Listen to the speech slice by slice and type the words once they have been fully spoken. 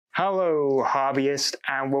Hello, hobbyists,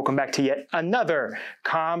 and welcome back to yet another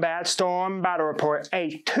Combat Storm Battle Report,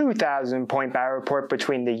 a 2,000-point battle report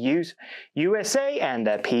between the USA and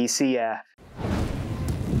the PCF.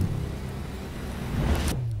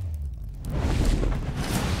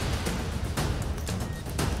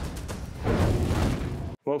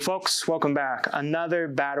 Well, folks, welcome back. Another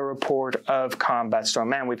battle report of Combat Storm.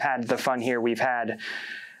 Man, we've had the fun here. We've had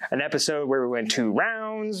an episode where we went 2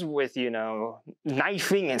 rounds with,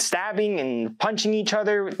 knifing and stabbing and punching each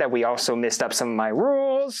other, that we also messed up some of my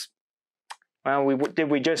rules. Well,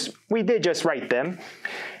 we did just write them.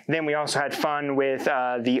 Then we also had fun with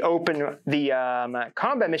the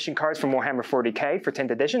combat mission cards from Warhammer 40k for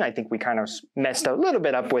 10th edition. I think we kind of messed a little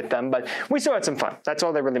bit up with them, but we still had some fun. That's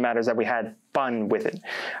all that really matters, that we had fun with it.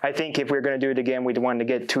 I think if we were going to do it again, we'd want to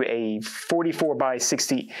get to a 44 by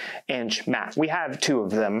 60 inch map. We have 2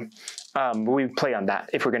 of them. We play on that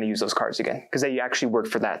if we're going to use those cards again, because they actually work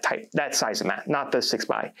for that size of map, not the 6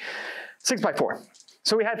 by 4.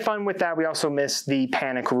 So we had fun with that. We also missed the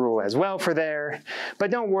panic rule as well for there. But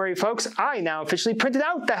don't worry, folks. I now officially printed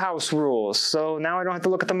out the house rules, so now I don't have to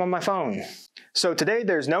look at them on my phone. So today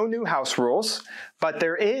there's no new house rules, but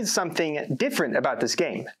there is something different about this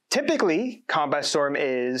game. Typically, Combat Storm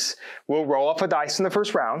is, we'll roll off a dice in the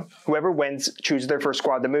first round. Whoever wins chooses their first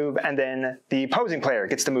squad to move, and then the opposing player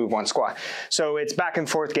gets to move 1 squad. So it's back and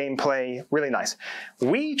forth gameplay, really nice.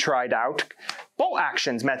 We tried out bolt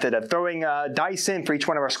actions method of throwing dice in for each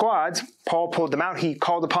one of our squads. Paul pulled them out. He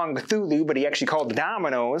called upon Cthulhu, but he actually called the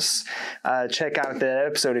dominoes. Check out the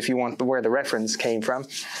episode if you want where the reference came from.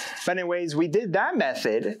 But anyways, we did that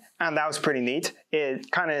method, and that was pretty neat.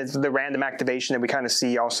 It kind of is the random activation that we kind of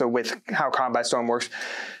see also with how Combat Storm works.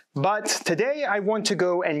 But today I want to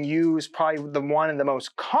go and use probably one of the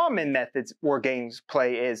most common methods war games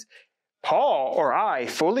play is Paul or I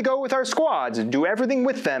fully go with our squads, do everything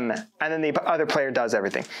with them, and then the other player does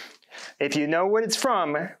everything. If you know what it's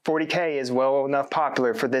from, 40k is well enough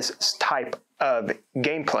popular for this type of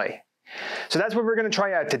gameplay. So that's what we're going to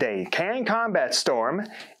try out today. Can Combat Storm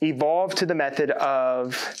evolve to the method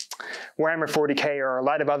of Warhammer 40k or a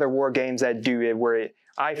lot of other war games that do it, where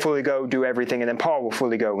I fully go, do everything, and then Paul will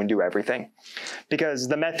fully go and do everything? Because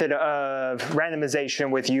the method of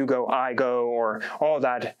randomization with you go, I go, or all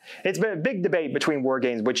that, it's been a big debate between war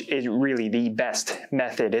games, which is really the best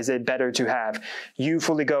method. Is it better to have you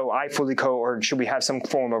fully go, I fully go, or should we have some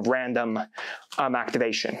form of random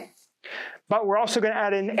activation? But we're also going to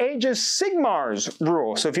add in Age of Sigmar's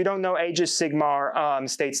rule. So if you don't know, Age of Sigmar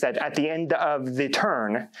states that at the end of the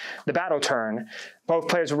turn, the battle turn, both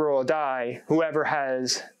players will roll a die. Whoever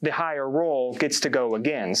has the higher roll gets to go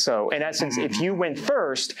again. So in essence, if you win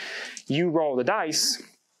first, you roll the dice,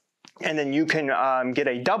 and then you can get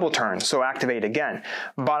a double turn, so activate again.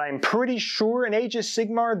 But I'm pretty sure in Age of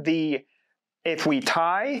Sigmar, if we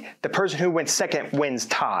tie, the person who wins second wins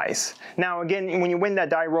ties. Now, again, when you win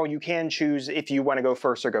that die roll, you can choose if you want to go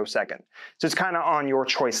first or go second. So it's kind of on your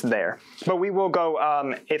choice there. But we will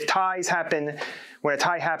go, if ties happen, when a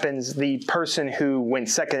tie happens, the person who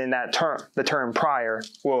wins second in that turn, the turn prior,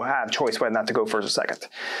 will have choice whether or not to go first or second.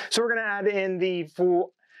 So we're going to add in the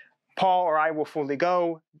full, Paul or I will fully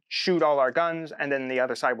go, shoot all our guns, and then the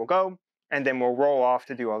other side will go. And then we'll roll off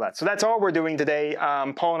to do all that. So that's all we're doing today.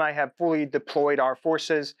 Paul and I have fully deployed our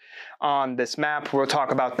forces on this map. We'll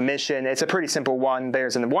talk about the mission. It's a pretty simple one.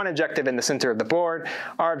 There's one objective in the center of the board.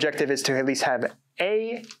 Our objective is to at least have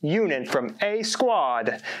a unit from a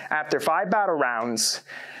squad after 5 battle rounds,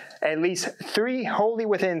 at least wholly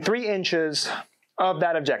within 3 inches of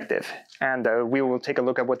that objective. And we will take a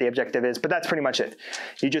look at what the objective is, but that's pretty much it.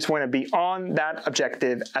 You just want to be on that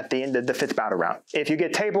objective at the end of the 5th battle round. If you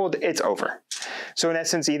get tabled, it's over. So in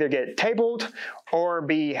essence, either get tabled or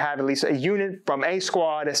have at least a unit from a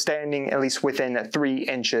squad standing at least within 3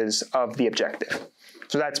 inches of the objective.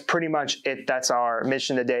 So that's pretty much it. That's our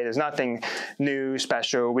mission today. There's nothing new,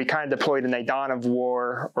 special. We kind of deployed in a Dawn of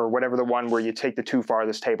War, or whatever the one where you take the 2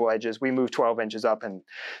 farthest table edges. We move 12 inches up, and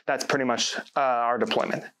that's pretty much our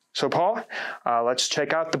deployment. So Paul, let's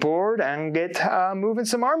check out the board and get moving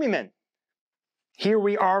some army men. Here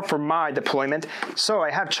we are for my deployment. So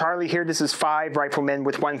I have Charlie here. This is 5 riflemen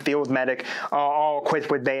with 1 field medic, all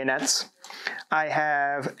equipped with bayonets. I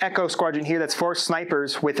have Echo Squadron here. That's 4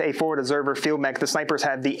 snipers with a forward observer field mech. The snipers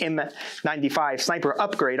have the M95 sniper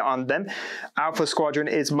upgrade on them. Alpha Squadron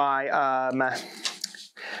is my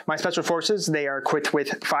special forces. They are equipped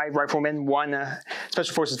with 5 riflemen, 1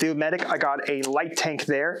 special forces field medic. I got a light tank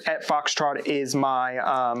there. At Foxtrot is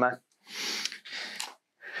my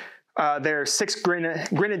There are 6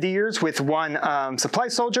 grenadiers with 1 supply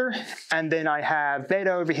soldier, and then I have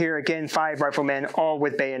Beta over here again, 5 riflemen, all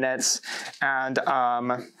with bayonets, and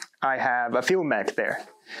I have a field mech there.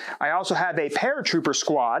 I also have a paratrooper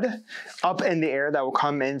squad up in the air that will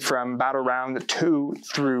come in from battle round 2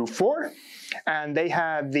 through 4, and they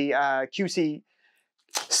have the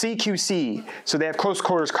CQC, so they have close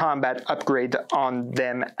quarters combat upgrade on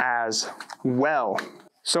them as well.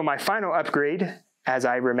 So my final upgrade, as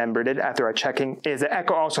I remembered it after our checking, is that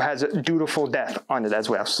Echo also has Dutiful Death on it as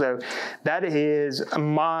well. So that is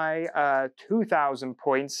my 2,000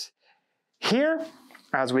 points here,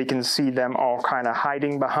 as we can see them all kind of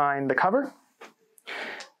hiding behind the cover.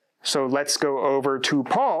 So let's go over to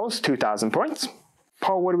Paul's 2,000 points.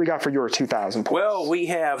 Paul, what do we got for your 2,000 points? Well, we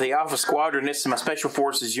have the Alpha Squadron. This is my Special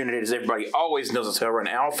Forces unit, as everybody always knows. It's over an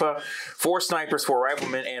Alpha, 4 snipers, 4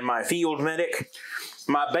 riflemen, and my field medic.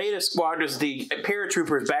 My Beta Squad is the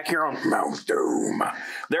paratroopers back here on Mount Doom.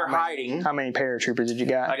 They're hiding. How many paratroopers did you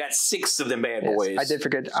got? I got 6 of them bad boys. I did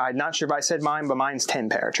forget. I'm not sure if I said mine, but mine's 10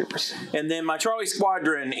 paratroopers. And then my Charlie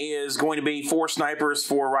Squadron is going to be 4 snipers,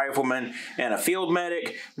 4 riflemen, and a field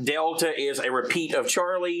medic. Delta is a repeat of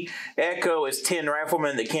Charlie. Echo is 10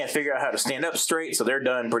 riflemen that can't figure out how to stand up straight, so they're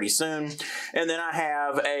done pretty soon. And then I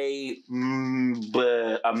have a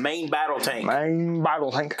main battle tank. Main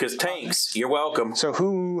battle tank. Because tanks, you're welcome. So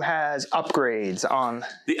who has upgrades on?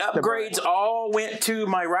 The upgrades all went to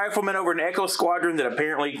my riflemen over in Echo Squadron that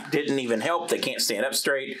apparently didn't even help. They can't stand up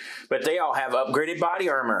straight, but they all have upgraded body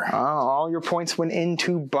armor. Oh, all your points went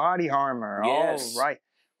into body armor. Yes. All right.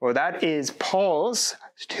 Well, that is Paul's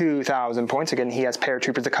 2,000 points. Again, he has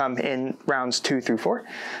paratroopers to come in rounds 2 through 4.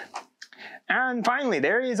 And finally,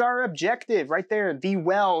 there is our objective right there. The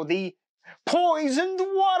poisoned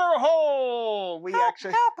water hole.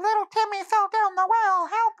 Help, little Timmy fell down the well.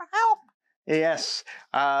 Help. Yes,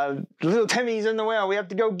 little Timmy's in the well. We have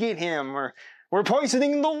to go get him. We're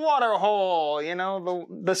poisoning the water hole. You know,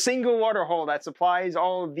 the single water hole that supplies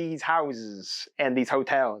all of these houses and these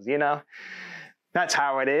hotels. You know, that's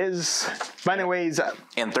how it is. But anyways,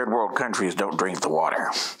 in third world countries, don't drink the water.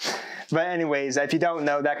 But anyways, if you don't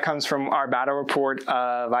know, that comes from our battle report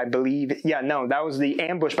of, I believe, that was the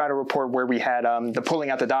ambush battle report where we had the pulling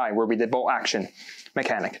out the die, where we did bolt action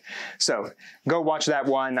mechanic. So go watch that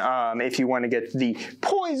one if you want to get the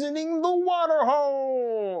poisoning the water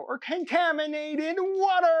hole or contaminated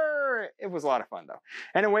water. It was a lot of fun though.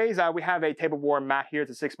 Anyways, we have a table war mat here.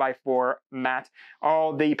 It's a 6x4 mat.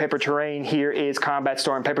 All the paper terrain here is Combat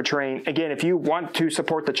Storm paper terrain. Again, if you want to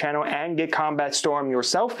support the channel and get Combat Storm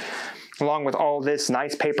yourself, along with all this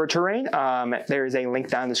nice paper terrain, there is a link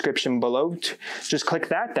down in the description below. Just click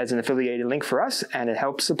that. That's an affiliated link for us, and it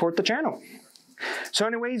helps support the channel. So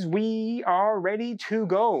anyways, we are ready to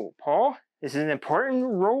go. Paul, this is an important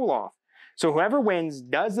roll-off. So whoever wins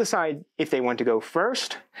does decide if they want to go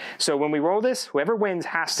first. So when we roll this, whoever wins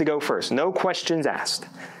has to go first. No questions asked.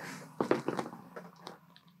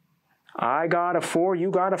 I got a 4, you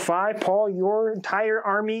got a 5. Paul, your entire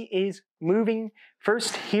army is moving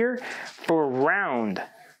first here for round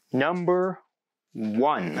number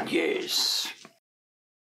 1. Yes.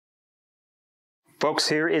 Folks,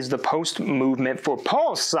 here is the post movement for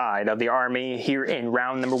Paul's side of the army here in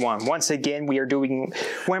round number 1. Once again, we are doing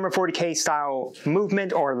Warhammer 40k style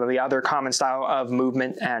movement, or the other common style of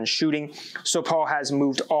movement and shooting. So Paul has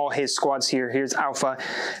moved all his squads here. Here's Alpha,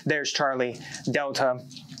 there's Charlie, Delta,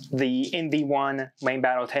 the NV1, main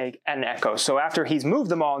battle tank, and Echo. So after he's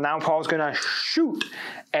moved them all, now Paul's gonna shoot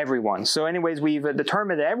everyone. So anyways, we've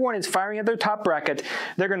determined that everyone is firing at their top bracket.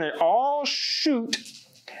 They're gonna all shoot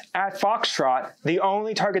at Foxtrot, the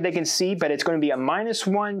only target they can see, but it's going to be a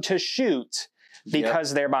 -1 to shoot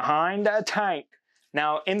because they're behind a tank.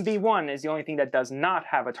 Now, MV1 is the only thing that does not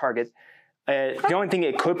have a target. The only thing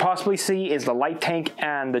it could possibly see is the light tank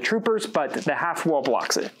and the troopers, but the half wall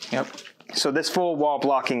blocks it. Yep. So this full wall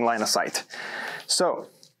blocking line of sight. So,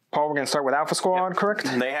 Paul, we're going to start with Alpha Squad, correct?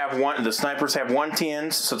 They have one. The snipers have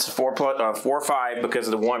 110s, so it's a 4/5 because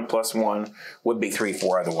of the 1 + 1 would be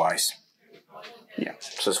 3/4 otherwise. Yeah.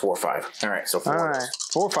 So it's 4/5. All right, so 4. All right,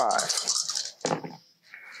 4/5.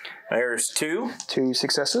 There's 2. 2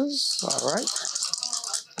 successes. All right.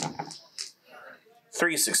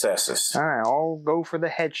 3 successes. All right, I'll go for the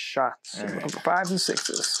headshots. Right. 5s and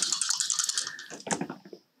 6s.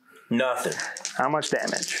 Nothing. How much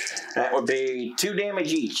damage? That would be 2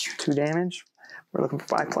 damage each. 2 damage. We're looking for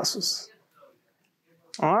 5 pluses.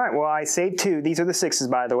 All right, well, I saved 2. These are the 6s,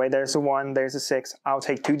 by the way. There's a 1, there's a 6. I'll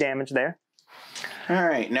take 2 damage there. All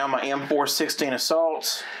right, now my M416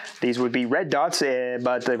 assaults. These would be red dots,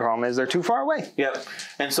 but the problem is they're too far away. Yep,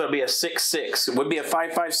 and so it'd be a 6/6. It would be a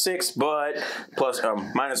 5/5/6, but plus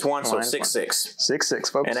 -1, so 6/6. 6/6,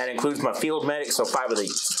 folks. And that includes my field medic, so 5 of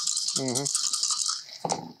these. Mm-hmm.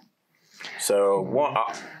 So one,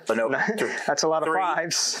 no, that's a lot of 3.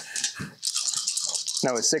 5s.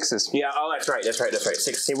 No, it's 6s. Yeah, oh, that's right.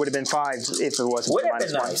 6. It would have been 5s if it wasn't Would have been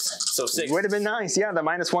 -1. nice. So 6. Would have been nice. Yeah, the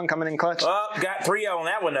 -1 coming in clutch. Oh, got 3 on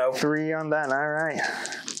that one though. 3 on that. All right.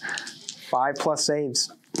 5+ saves.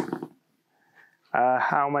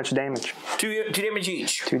 How much damage? 2 damage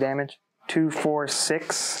each. 2 damage. 2, 4,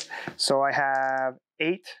 6. So I have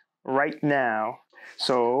 8 right now.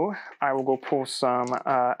 So I will go pull some.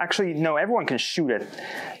 Actually, no, everyone can shoot at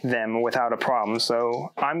them without a problem.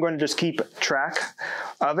 So I'm going to just keep track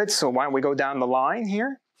of it. So why don't we go down the line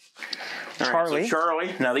here? Charlie. Right, so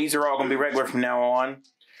Charlie. Now these are all going to be regular from now on.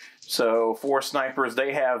 So 4 snipers,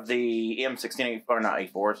 they have the M16, or not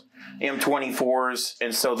 84s, M24s,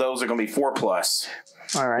 and so those are going to be 4+.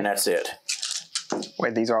 All right. And that's it.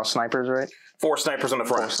 Wait, these are all snipers, right? 4 snipers on the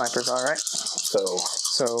front. 4 snipers, all right.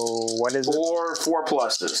 So what is it? 4 4+.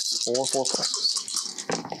 4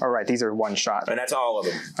 4+. All right, these are 1 shot. And that's all of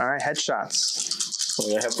them. All right, headshots.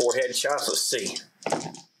 We're going to have 4 headshots. Let's see.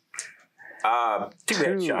 2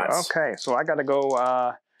 headshots. Okay, so I got to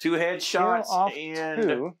go 2 headshots off and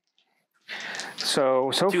 2.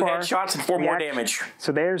 So 2 far, headshots and 4 more damage.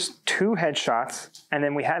 So there's 2 headshots, and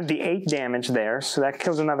then we have the 8 damage there, so that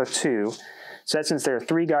kills another 2. So that since there are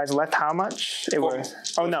 3 guys left, how much? It was.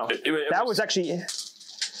 Oh no, that was actually.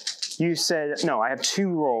 You said no. I have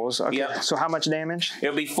 2 rolls. Okay. Yep. So how much damage?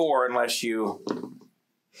 It'll be 4 unless you.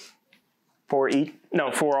 4 each? No,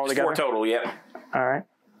 4 altogether. 4 total. Yep. All right.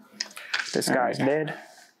 This guy's dead.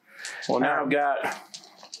 Well, now I've got.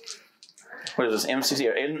 What is this?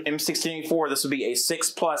 M1684. This would be a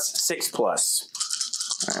 6+, 6+.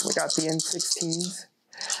 All right, we got the M16s.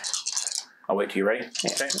 I'll wait till you're ready.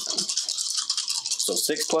 Yeah. Okay. So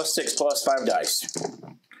 6+, 6+, 5 dice.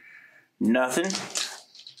 Nothing.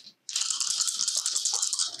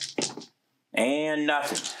 And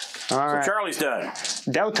nothing. All So right. Charlie's done.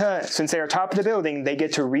 Delta, since they are top of the building, they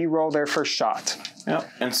get to re-roll their first shot. Yep.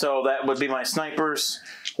 And so that would be my snipers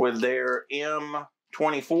with their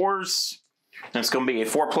M24s. And it's going to be a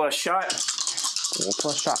 4+ shot.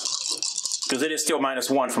 4+ shot. Because it is still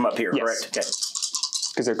 -1 from up here, Yes. correct? Okay.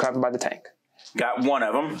 Because they're covered by the tank. Got 1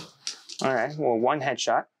 of them. All right. Well, 1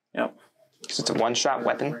 headshot. Yep. Because it's a 1-shot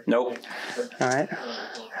weapon. Nope. All right.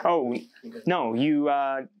 Oh, no. You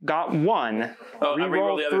got 1. Oh, I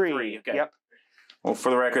re-rolled the other 3. 3. Okay. Yep. Well,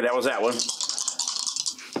 for the record, that was that one.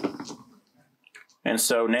 And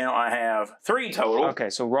so now I have 3 total.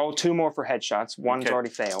 Okay, so roll 2 more for headshots. One's Okay.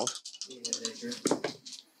 already failed.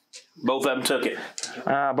 Both of them took it.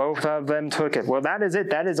 Both of them took it. Well, that is it.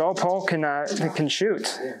 That is all Paul can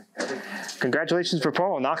shoot. Congratulations for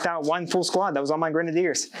Paul. Knocked out 1 full squad. That was all my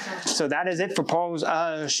grenadiers. So that is it for Paul's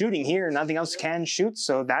shooting here. Nothing else can shoot.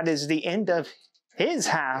 So that is the end of his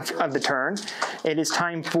half of the turn. It is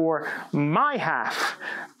time for my half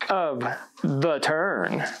of the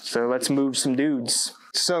turn. So let's move some dudes.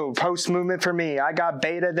 So post movement for me. I got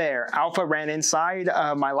Beta there. Alpha ran inside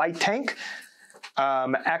my light tank.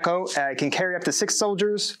 Echo can carry up to 6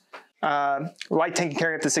 soldiers. Light tank can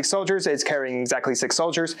carry up to 6 soldiers. It's carrying exactly 6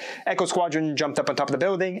 soldiers. Echo Squadron jumped up on top of the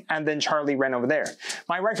building, and then Charlie ran over there.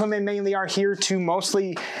 My riflemen mainly are here to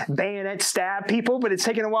mostly bayonet stab people, but it's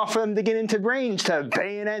taken a while for them to get into range to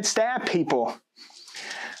bayonet stab people.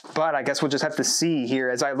 But I guess we'll just have to see here,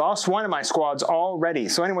 as I lost 1 of my squads already.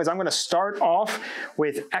 So anyways, I'm going to start off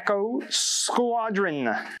with Echo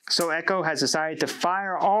Squadron. So Echo has decided to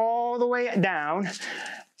fire all the way down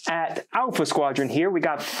at Alpha Squadron here. We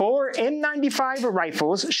got 4 M95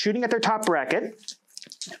 rifles shooting at their top bracket.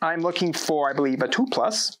 I'm looking for, I believe, a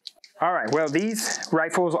 2+. All right, well, these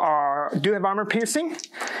rifles do have armor piercing,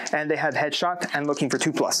 and they have headshot, and looking for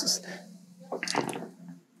 2+.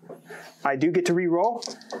 I do get to re-roll,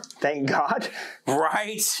 thank God.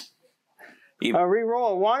 Right. A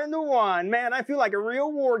re-roll, 1 into 1. Man, I feel like a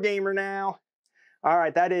real war gamer now. All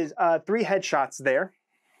right, that is 3 headshots there.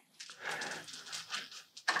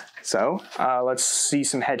 So let's see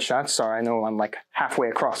some headshots. Sorry, I know I'm like halfway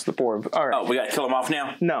across the board. All right. Oh, we got to kill them off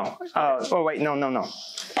now? No. Oh, wait, no.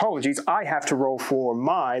 Apologies. I have to roll for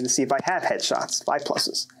to see if I have headshots.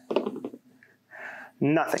 5+.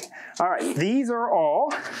 Nothing. All right, these are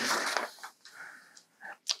all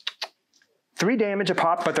 3 damage a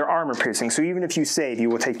pop, but they're armor piercing. So even if you save, you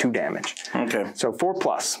will take 2 damage. Okay. So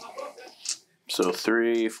 4+. So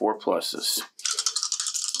 3, 4+.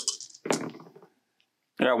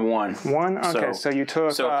 I got 1. 1? Okay, so you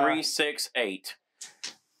took... So 3, 6, 8.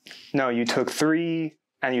 No, you took 3,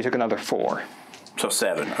 and you took another 4. So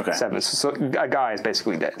 7, okay. 7, so a guy is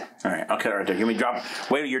basically dead. All right, okay, right there. Give me drop.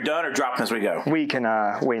 Wait, you're done or dropping as we go? We can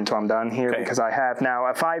wait until I'm done here, because I have now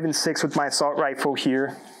a 5 and 6 with my assault rifle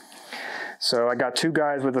here. So I got 2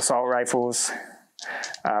 guys with assault rifles.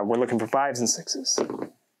 We're looking for 5s and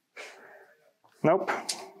 6s. Nope.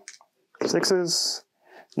 6s.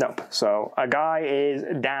 Nope. So a guy is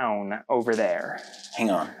down over there.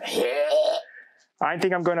 Hang on. I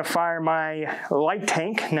think I'm going to fire my light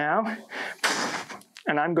tank now.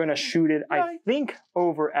 And I'm going to shoot it, I think,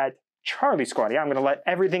 over at Charlie Squad. Yeah, I'm going to let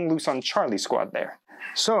everything loose on Charlie Squad there.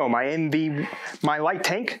 So my light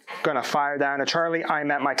tank, going to fire down to Charlie. I'm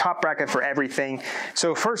at my top bracket for everything.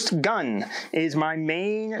 So first gun is my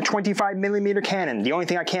main 25mm cannon. The only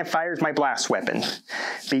thing I can't fire is my blast weapon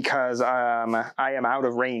because I am out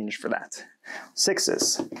of range for that.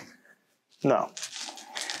 6s. No.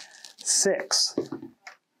 6.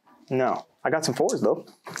 No. I got some 4s though.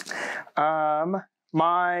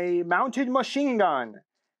 My mounted machine gun.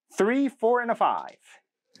 3, 4, and a 5.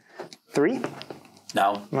 3?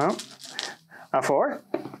 No. No. A 4?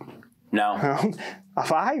 No. A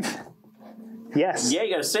 5? Yes. Yeah,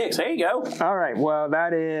 you got a 6. There you go. All right. Well,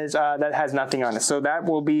 that is that has nothing on it. So that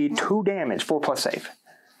will be 2 damage, 4 plus save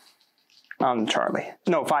on Charlie.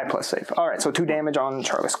 No, 5 plus save. All right. So 2 damage on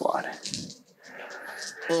Charlie Squad.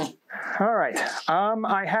 All right.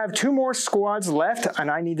 I have 2 more squads left, and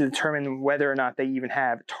I need to determine whether or not they even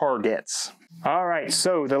have targets. All right,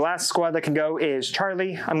 so the last squad that can go is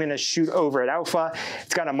Charlie. I'm going to shoot over at Alpha.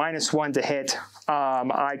 It's got a -1 to hit.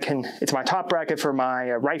 It's my top bracket for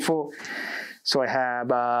my rifle. So I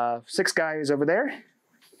have 6 guys over there.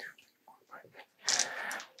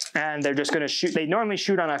 And they're just going to shoot. They normally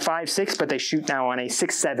shoot on a 5, 6, but they shoot now on a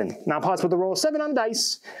 6, 7. Not possible to roll a 7 on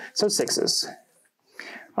dice, so 6s.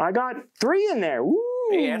 I got 3 in there. Woo!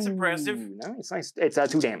 Yeah, that's impressive. Nice, nice. It's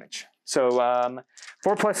 2 damage. So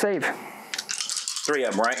 4 plus save. 3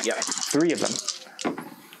 of them, right? Yep. 3 of them.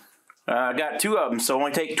 I got 2 of them, so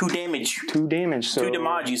only take 2 damage. 2 damage. So 2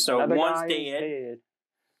 damage, so one's dead.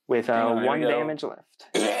 With 1 damage left.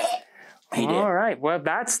 He did. All right, well,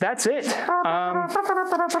 that's it.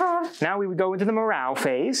 Now we would go into the morale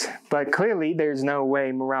phase, but clearly there's no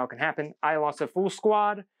way morale can happen. I lost a full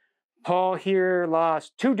squad. Paul here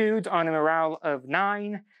lost 2 dudes on a morale of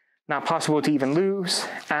 9. Not possible to even lose,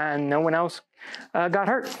 and no one else got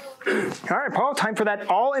hurt. All right, Paul, time for that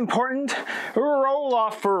all-important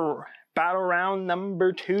roll-off for battle round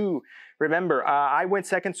number 2. Remember, I went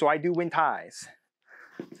second, so I do win ties.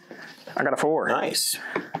 I got a 4. Nice.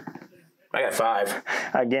 I got 5.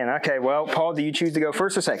 Again, okay, well, Paul, do you choose to go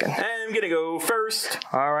first or second? I'm going to go first.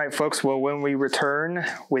 All right, folks, well, when we return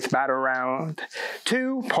with battle round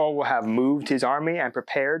 2, Paul will have moved his army and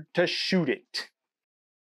prepared to shoot it.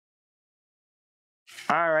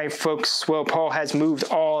 All right, folks, well, Paul has moved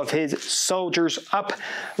all of his soldiers up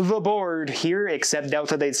the board here, except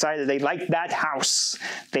Delta. They decided they liked that house.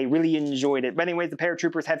 They really enjoyed it. But anyways, the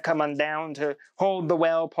paratroopers have come on down to hold the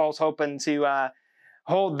well. Paul's hoping to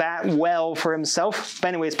hold that well for himself. But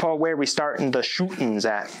anyways, Paul, where are we starting the shootings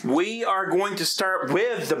at? We are going to start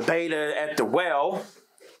with the beta at the well.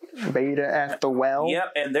 Beta at the well?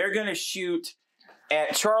 Yep, and they're going to shoot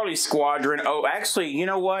at Charlie's squadron. Oh, actually, you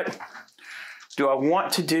know what? Do I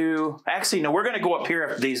want to do... Actually, no, we're going to go up here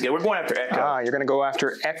after these guys. We're going after Echo. Ah, you're going to go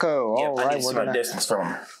after Echo. Yep, all I right, need some distance from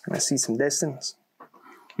him. Going to see some distance.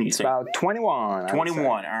 It's about 21. 21,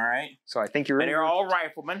 all right. So I think you're... And they're all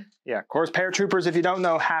riflemen. Yeah, of course, paratroopers, if you don't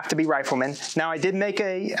know, have to be riflemen. Now, I did make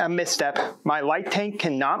a misstep. My light tank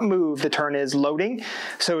cannot move. The turn is loading,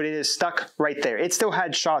 so it is stuck right there. It still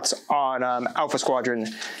had shots on Alpha Squadron,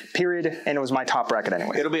 period, and it was my top bracket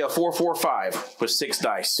anyway. It'll be a 4-4-5 with 6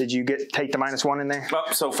 dice. Did you take the -1 in there? Oh,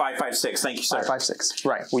 so 5-5-6. Thank you, sir. 5-5-6.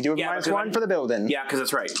 Right. We do have -1 for the building. Yeah, because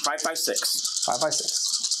that's right. 5-5-6. 5-5-6.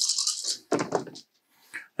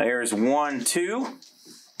 There's 1, 2.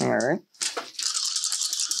 All right.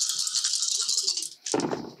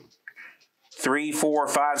 3, 4,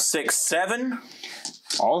 5, 6, 7.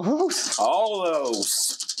 All of those? All of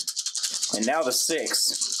those. And now the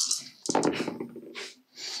 6.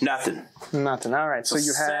 Nothing. Nothing. All right. So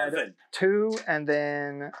you had 7. 2 and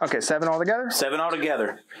then... Okay, 7 altogether? 7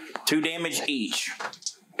 altogether. 2 damage each.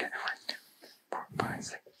 Okay. 4, 5,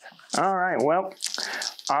 6, 7. All right. Well...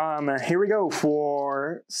 here we go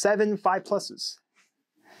for 7 5+.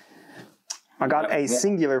 I got a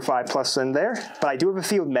singular 5+ in there, but I do have a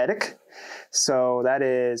field medic. So that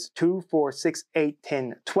is 2, 4, 6, 8,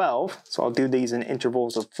 10, 12. So I'll do these in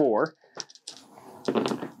intervals of 4.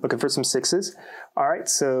 Looking for some 6s. All right,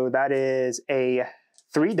 so that is a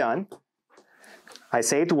 3 done. I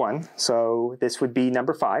saved 1, so this would be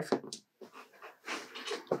number 5.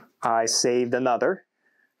 I saved another.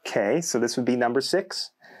 Okay, so this would be number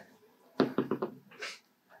 6.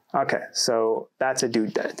 Okay, so that's a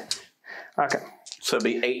dude dead. Okay. So it'd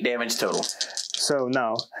be 8 damage total. So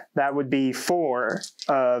no, that would be 4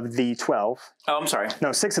 of the 12. Oh, I'm sorry.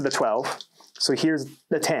 No, 6 of the 12. So here's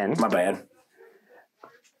the 10. My bad.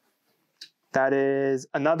 That is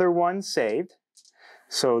another 1 saved.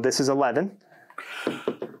 So this is 11.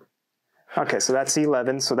 Okay, so that's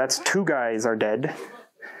 11. So that's 2 guys are dead.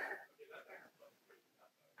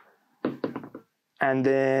 And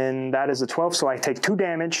then that is a 12, so I take 2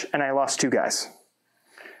 damage, and I lost 2 guys.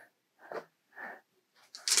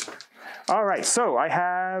 All right, so I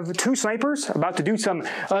have 2 snipers about to do some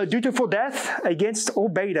dutiful death against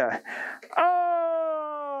Obeda.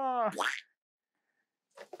 Oh!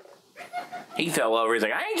 He fell over. He's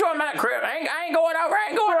like, I ain't joining that crib. I ain't going over. I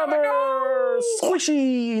ain't going over. No!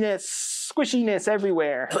 Squishiness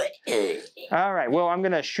everywhere. All right, well, I'm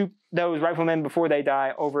going to shoot those riflemen before they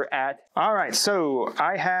die over at... All right, so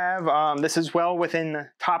I have, this is well within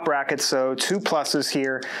top bracket, so 2 pluses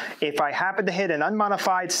here. If I happen to hit an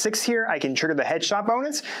unmodified 6 here, I can trigger the headshot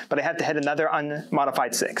bonus, but I have to hit another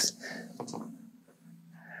unmodified 6.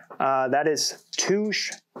 That is 2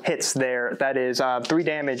 hits there. That is 3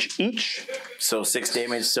 damage each. So 6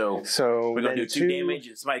 damage. So we're going to do 2 damage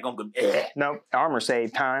and somebody going to go... Nope, armor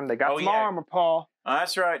save time. They got some armor, Paul. Oh,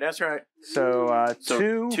 that's right, that's right. So,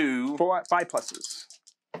 so 2, 4, 5 pluses.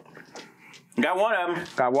 Got 1 of them.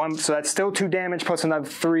 Got 1, so that's still 2 damage plus another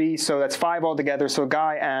 3, so that's 5 altogether. So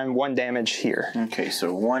guy and 1 damage here. Okay,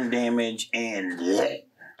 so 1 damage and...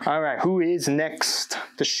 All right, who is next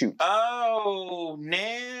to shoot? Oh,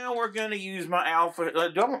 now we're going to use my alpha.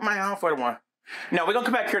 Do I want my alpha or what? No, we're going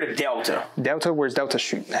to come back here to Delta. Delta, where's Delta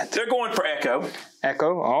shooting at? They're going for Echo.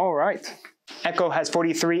 Echo, all right. Echo has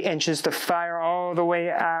 43 inches to fire all the way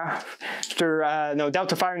after,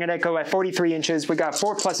 Delta firing at Echo at 43 inches. We got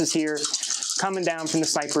 4 pluses here coming down from the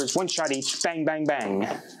snipers. 1 shot each, bang, bang, bang.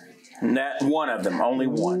 Not 1 of them, only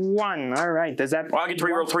 1. 1, all right. Does that... Well, I get to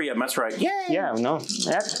reroll 3 of them, that's right. Yay! Yeah, no.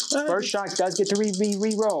 Yep. First shot does get to be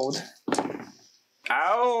re-rolled.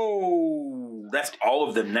 Oh, that's all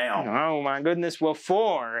of them now. Oh my goodness. Well,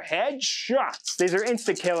 4 headshots. These are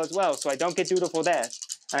insta-kill as well, so I don't get dutiful death.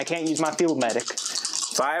 And I can't use my field medic.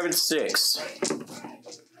 5 and 6.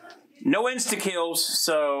 No insta-kills,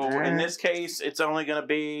 so in this case, it's only going to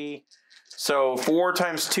be... So 4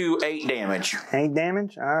 times 2, 8 damage. 8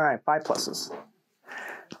 damage? All right, 5 pluses.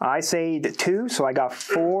 I saved 2, so I got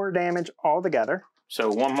 4 damage altogether. So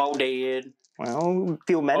 1 more dead. Well,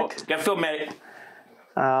 field medic. Oh, got field medic.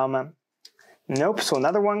 Nope, so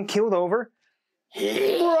another 1 killed over.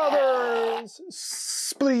 Brothers!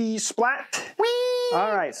 Splee, splat. Whee!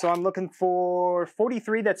 All right, so I'm looking for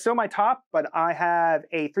 43. That's still my top, but I have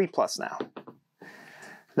a 3 plus now.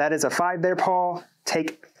 That is a 5 there, Paul.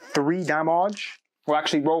 Take 3 damage. We'll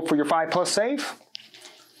actually roll for your 5 plus save.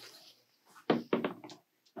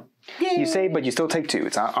 Yay. You save, but you still take 2.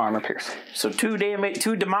 It's armor pierce. So 2 damage,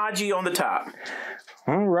 2 damage on the top.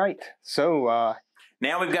 All right. So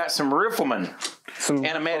now we've got some riflemen and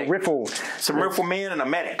a medic. Some riflemen and a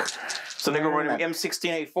medic. So they're going to run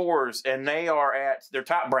M16A4s, and they are at their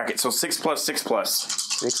top bracket. So 6 plus, 6 plus.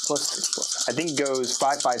 6 plus, 6 plus. I think it goes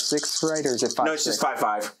 5, 5, 6, right? Or is it 5? No, it's just 5,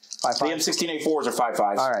 5. 5, 5. The M16A4s are 5,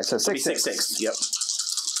 5. All right, so 6, 6, 6. Yep.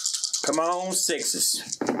 Come on, 6s.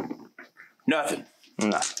 Nothing.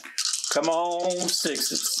 Nothing. Come on,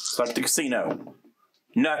 6s. It's like the casino.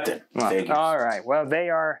 Nothing. All right. Well,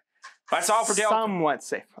 they are that's all for Delta. Somewhat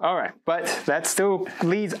safe. All right. But that still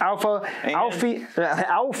leaves Alfie. Leaves the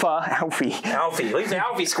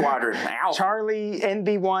Alfie squadron. Alfie. Charlie,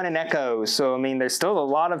 NV1, and Echo. So, I mean, there's still a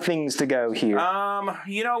lot of things to go here.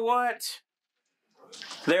 You know what?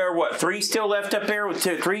 There are, 3 still left up there with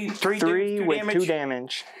 3 with 2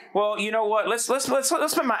 damage? Well, you know what? Let's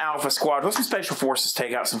put my Alpha squad. Let some special forces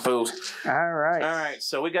take out some fools. All right. All right.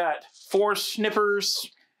 So we got 4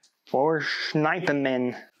 snippers. 4 sniping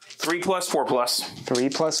men. 3 plus, 4 plus. 3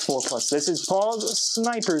 plus, 4 plus. This is Paul's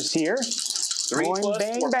snipers here. 3 going plus,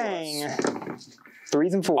 bang, 4 bang. plus.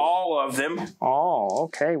 3s and 4s. All of them. Oh,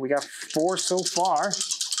 okay. We got 4 so far.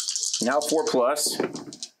 Now 4 plus.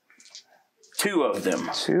 2 of them.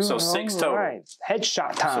 2. So 6 total. Right.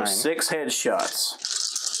 Headshot time. So 6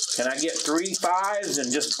 headshots. Can I get 3 5s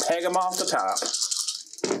and just peg them off the top?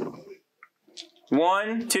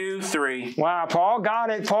 1, 2, 3. Wow, Paul got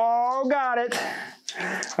it. Paul got it.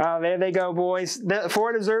 There they go, boys. The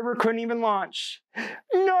Ford Observer couldn't even launch.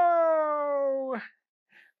 No!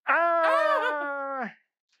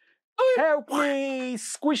 Help me!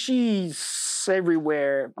 Squishies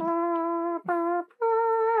everywhere. All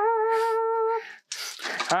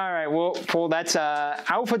right, well, Paul, that's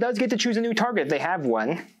Alpha does get to choose a new target. They have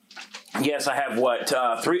one. Yes, I have what?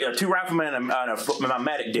 Two riflemen and a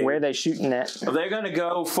medic dude. Where are they shooting at? They're going to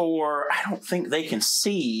go for, I don't think they can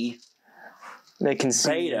see. They can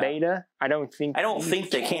see Beta? I don't think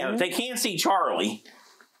they can. They can see Charlie.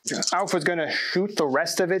 Alpha's going to shoot the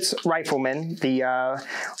rest of its riflemen.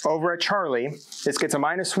 Over at Charlie. This gets a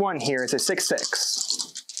 -1 here. It's a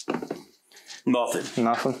 6/6. Nothing.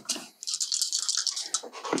 Nothing.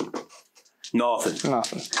 Nothing.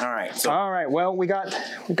 Nothing. All right. So all right. Well, we got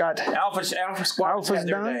Alpha Squadron's had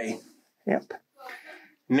their done. day. Yep.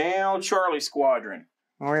 Now Charlie Squadron.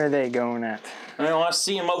 Where are they going at? Well, I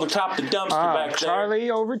see him over top the dumpster back there.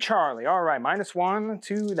 Charlie over Charlie. All right, -1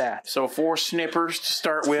 to that. So 4 snippers to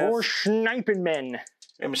start with. 4 sniping men.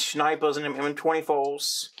 Them snipers and them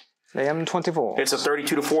M24s. The M24. It's a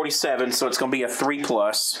 32 to 47, so it's going to be a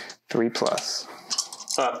 3+. 3+.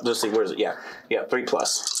 Let's see, where is it? Yeah,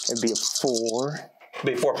 3+. It'd be a 4. It'd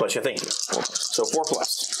be 4+, I think. 4+. So 4+.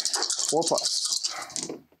 4+.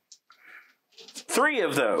 3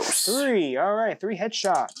 of those. 3. All right, 3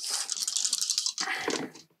 headshots.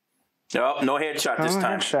 Nope, no headshot this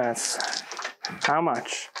time. Headshots. How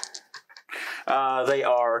much? They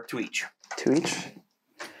are 2 each. 2 each.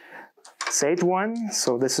 Saved 1,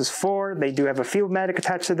 so this is 4. They do have a field medic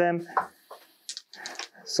attached to them.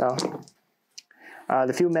 So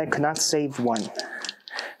the field medic could not save 1.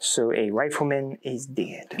 So a rifleman is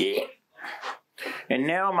dead. Yeah. And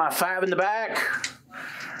now my 5 in the back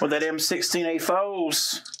with that M16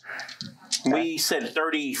 A4s. We said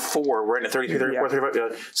 34. We're in the 33, 34,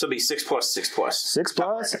 35. So it'll be 6+, 6+.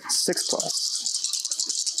 6+,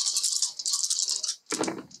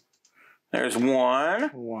 6+. There's 1.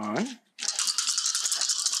 1.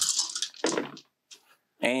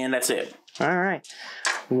 And that's it. All right.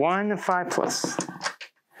 1 5+.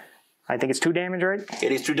 I think it's 2 damage, right?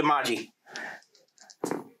 It is to Damaji.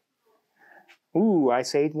 Ooh, I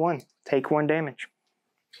saved 1. Take 1 damage.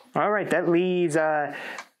 All right, that leaves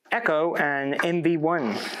Echo and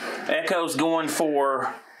MV1. Echo's going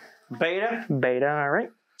for Beta. Beta, all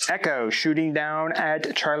right. Echo shooting down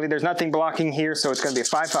at Charlie. There's nothing blocking here, so it's going to be a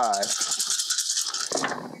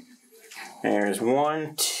 5/5. There's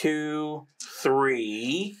 1, 2,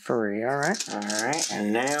 3. 3, all right. All right,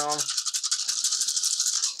 and now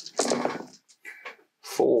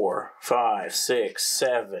 4, 5, 6,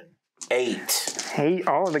 7, 8. 8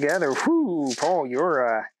 all together. Whoo, Paul,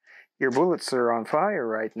 your bullets are on fire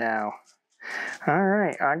right now. All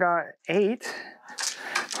right, I got 8.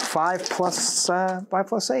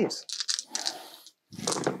 5+ saves.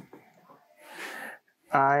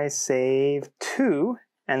 I save 2,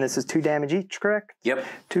 and this is 2 damage each, correct? Yep.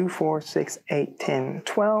 2, 4, 6, 8, 10,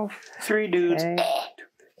 12. 3 dudes. 8, 2,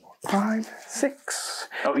 4, 5, 6.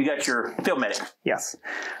 Oh, you got your field medic. Yes.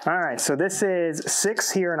 All right, so this is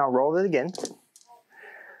 6 here, and I'll roll it again.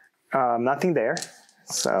 Nothing there.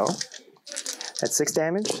 So that's 6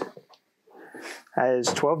 damage. That is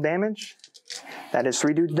 12 damage. That is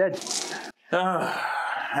 3 dudes dead.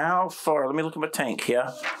 How far? Let me look at my tank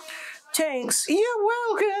here. Tanks, you're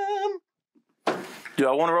welcome. Do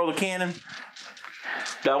I want to roll the cannon?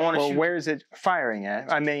 Do I want to shoot? Well, where is it firing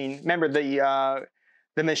at? I mean, remember the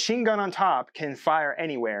machine gun on top can fire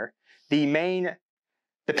anywhere. The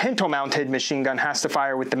pintle-mounted machine gun has to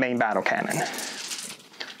fire with the main battle cannon.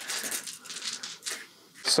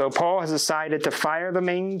 So Paul has decided to fire the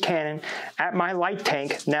main cannon at my light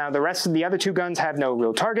tank. Now the rest of the other 2 guns have no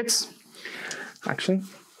real targets. Actually,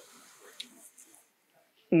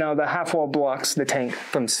 no, the half wall blocks the tank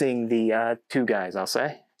from seeing the 2 guys, I'll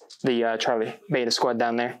say. The Charlie Beta squad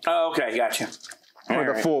down there. Oh, okay, gotcha. Or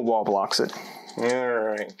the full wall blocks it. All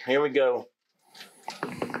right, here we go.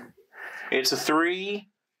 It's a 3.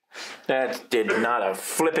 That did not a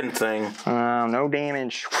flipping thing. No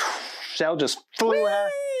damage. Shell just flew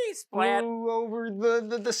over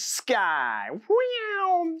the sky.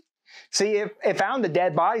 Wow. See, if it found the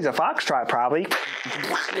dead bodies of Foxtrot, probably.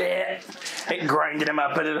 It grinded him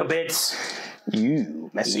up a little bit.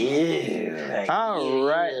 You messy. Yeah. All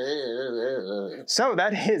right. So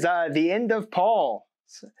that is the end of Paul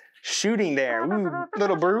shooting there. Ooh,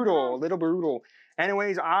 little brutal.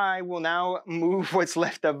 Anyways, I will now move what's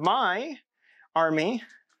left of my army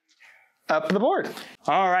up the board.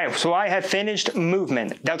 All right, so I have finished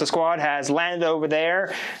movement. Delta Squad has landed over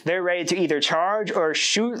there. They're ready to either charge or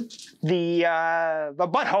shoot the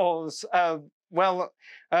buttholes of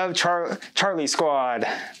Charlie Squad.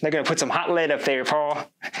 They're gonna put some hot lead up there, Paul.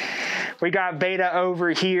 We got Beta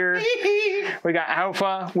over here. We got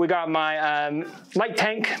Alpha. We got my light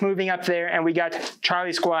tank moving up there, and we got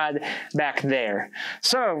Charlie Squad back there.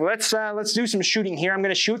 So let's do some shooting here. I'm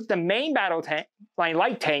going to shoot the main battle tank, my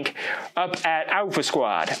light tank, up at Alpha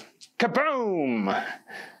Squad. Kaboom!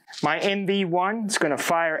 My MV1 is going to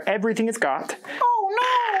fire everything it's got. Oh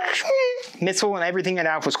no! Missile and everything at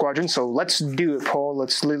Alpha Squadron, so let's do it, Paul.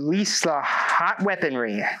 Let's release the hot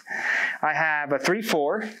weaponry. I have a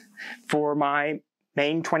 3-4 for my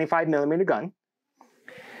main 25mm gun.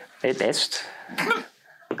 It missed.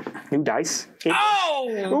 New dice. Oh,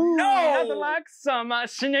 no! Nothing like some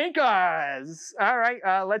sneakers. All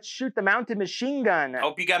right, let's shoot the mounted machine gun.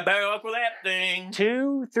 Hope you got better luck with that thing.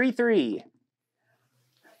 2, 3, 3.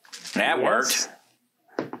 That worked.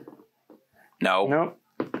 No. Nope.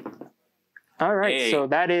 All right, Hey. so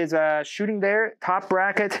that is shooting there. Top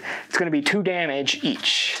bracket. It's going to be 2 damage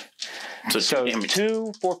each. So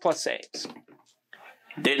 2 4+ saves.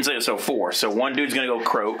 Didn't say it, so 4. So one dude's going to go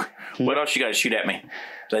croak. What else you got to shoot at me? Is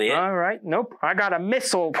that it? All right, nope. I got a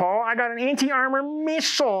missile, Paul. I got an anti-armor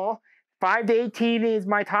missile. 5 to 18 is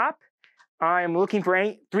my top. I am looking for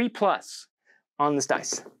 3+ on this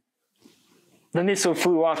dice. The missile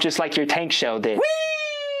flew off just like your tank shell did. Whee!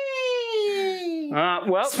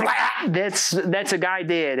 Well, that's a guy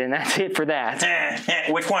did, and that's it for that.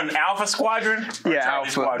 Which one? Alpha Squadron? Or Yeah, Charlie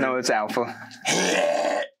Alpha. Squadron? No, it's Alpha.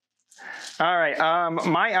 All right,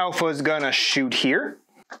 my Alpha is gonna shoot here.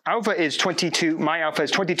 Alpha is 22. My Alpha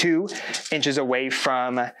is 22 inches away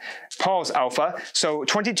from Paul's Alpha. So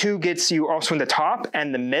 22 gets you also in the top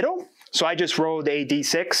and the middle. So I just rolled a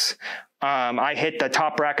d6. I hit the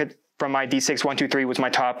top bracket from my d6. 1, 2, 3 was my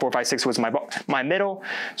top. 4, 5, 6 was my middle.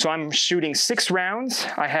 So I'm shooting 6 rounds.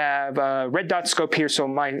 I have a red dot scope here, so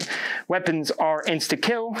my weapons are insta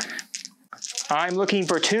kill. I'm looking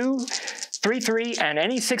for 2, 3, 3, and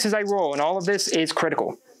any 6s I roll, and all of this is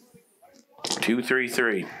critical. 2, 3,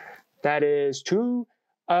 3. That is 2.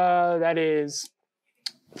 That is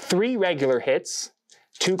 3 regular hits,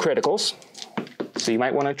 2 criticals. So you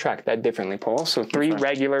might want to track that differently, Paul. So 3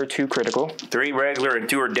 regular, 2 critical. 3 regular and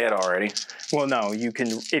 2 are dead already. Well, no, you can,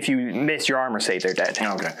 if you miss your armor save, they're dead.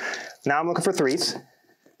 Okay. Now I'm looking for 3s.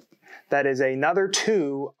 That is another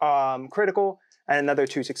 2 critical and another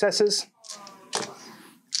 2 successes.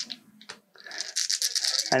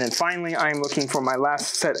 And then finally, I'm looking for my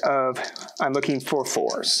last set of, I'm looking for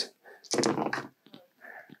 4s.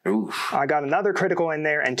 Oof. I got another critical in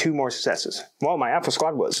there and 2 more successes. Well, my Alpha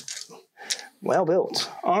Squad was well built.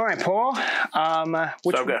 All right, Paul. Let's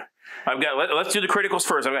do the criticals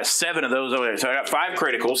first. I've got 7 of those over there. So I got 5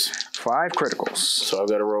 criticals. 5 criticals. So I've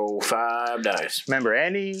got to roll 5 dice. Remember,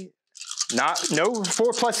 no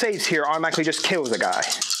 4+ saves here automatically just kills a guy.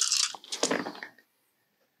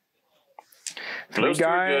 Those 3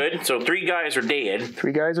 are good. So 3 guys are dead.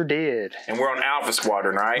 3 guys are dead. And we're on Alpha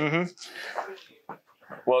Squadron, right? Mm-hmm.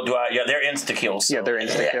 Well, yeah, they're insta kills. So. Yeah, they're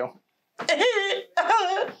insta kill.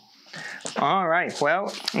 All right.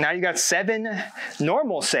 Well, now you got 7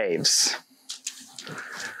 normal saves.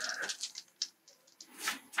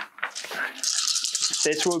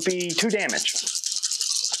 This will be 2 damage.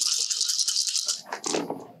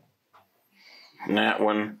 That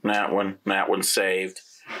one saved.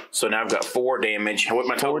 So now I've got 4 damage. What's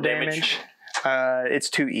my total 4 damage? It's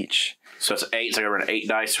 2 each. So it's 8. So I got to run 8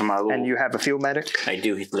 dice from my little. And you have a field medic? I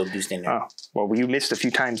do. He's a little dude in there. Oh, well, you missed a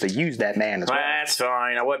few times to use that man as well. That's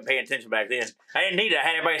fine. I wasn't paying attention back then. I didn't need it. I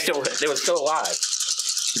had everybody they was still alive.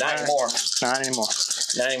 Not anymore. Not anymore.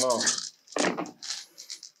 Not anymore.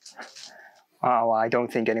 Oh, I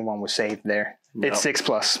don't think anyone was saved there. Nope. It's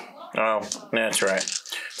 6+. Oh, that's right.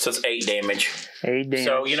 So it's 8 damage. 8 damage.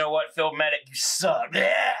 So you know what, Phil Medic, you suck.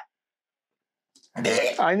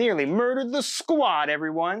 I nearly murdered the squad,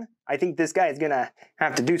 everyone. I think this guy is gonna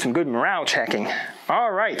have to do some good morale checking.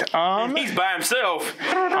 All right. He's by himself.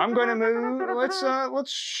 I'm gonna move.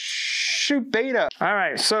 Let's shoot Beta. All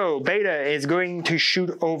right. So Beta is going to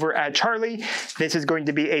shoot over at Charlie. This is going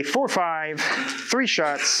to be a 4-5, 3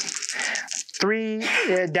 shots, 3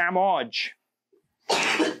 damage.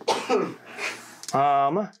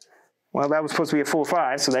 Well, that was supposed to be a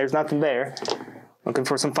 4-5, so there's nothing there. Looking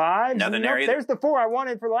for some 5s. Nothing there either. There's the 4 I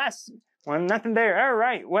wanted for the last one. Nothing there. All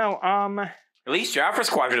right. Well, At least your Alpha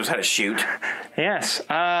Squadron knows how to shoot. yes.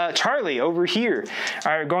 Charlie over here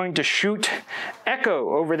are going to shoot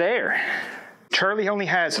Echo over there. Charlie only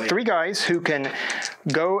has 3 guys who can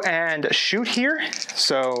go and shoot here.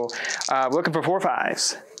 So, looking for 4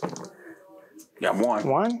 5s. Got 1.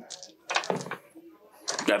 1.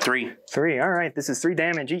 Got 3. 3. All right. This is 3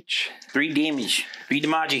 damage each. 3 damage. 3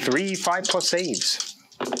 damage. 3 5+ saves.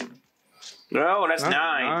 No, that's Oh,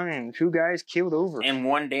 9. 9. 2 guys killed over. And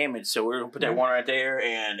 1 damage, so we're gonna put that 1 right there,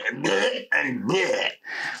 and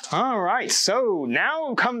All right, so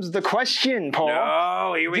now comes the question, Paul.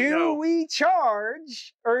 oh, here we go. Do we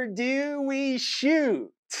charge or do we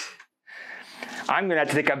shoot? I'm going to have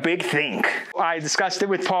to take a big think. I discussed it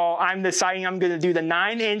with Paul. I'm deciding I'm going to do the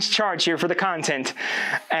 9-inch charge here for the content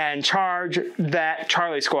and charge that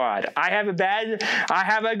Charlie squad. I have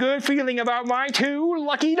a good feeling about my 2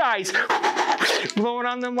 lucky dice. Blowing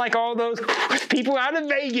on them like all those people out of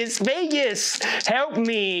Vegas. Vegas, help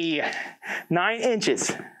me. 9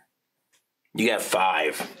 inches. You got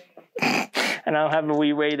 5. And I'll have a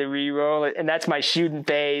wee way to re-roll it. And that's my shooting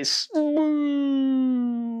phase. Woo!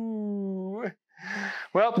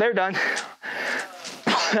 Well, they're done.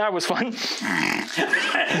 That was fun.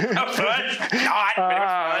 That was fun. Not, but it was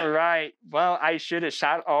fun. All right. Well, I should have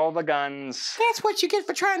shot all the guns. That's what you get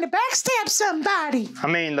for trying to backstab somebody. I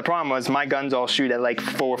mean, the problem was my guns all shoot at like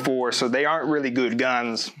 4.4, so they aren't really good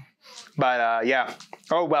guns. But yeah.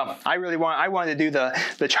 Oh well, I wanted to do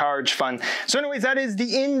the charge fun. So anyways, that is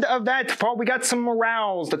the end of that. Paul, we got some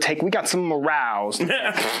morales to take. We got some morales.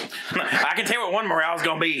 I can tell you what one morale's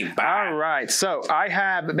gonna be. Bye. All right, so I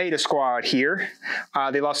have Beta Squad here.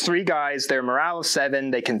 They lost 3 guys. Their morale is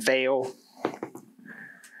 7. They can fail.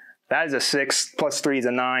 That is a 6 plus 3 is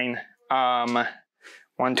a 9.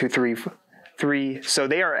 1, 2, 3, 3. So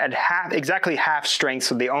they are at exactly half strength.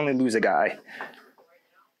 So they only lose a guy.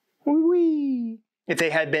 Wee-wee. If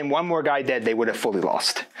they had been 1 more guy dead, they would have fully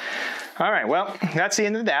lost. All right, well, that's the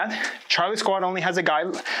end of that. Charlie Squad only has a guy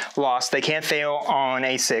lost. They can't fail on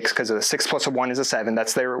a 6 because a 6 plus a 1 is a 7.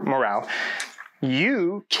 That's their morale.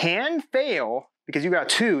 You can fail because you got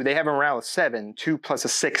 2. They have a morale of 7. 2 plus a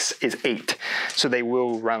 6 is 8. So they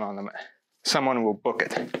will run on them. Someone will book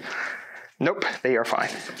it. Nope, they are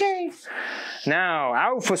fine. Yay. Now,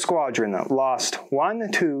 Alpha Squadron lost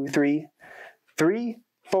 1, 2, 3,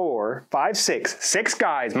 4, 5, 6. 6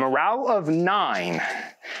 guys, morale of 9.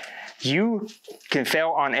 You can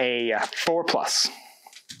fail on a 4 plus.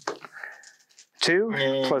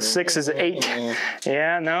 2 plus 6 is 8.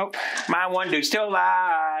 Yeah, nope. My one dude's still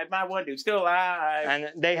alive. My one dude's still alive.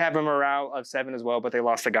 And they have a morale of 7 as well, but they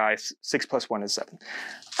lost a guy. 6 plus 1 is 7.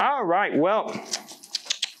 All right, well,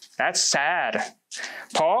 that's sad.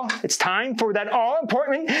 Paul, it's time for that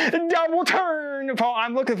all-important double turn. Paul,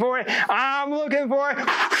 I'm looking for it. I'm looking for it.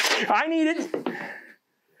 I need it.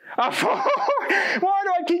 A 4. Why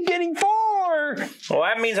do I keep getting 4? Well,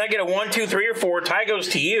 that means I get a 1, 2, 3, or 4. Tie goes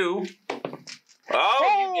to you.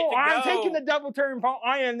 Oh, you get to I'm go. taking the double turn, Paul.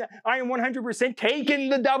 I am 100% taking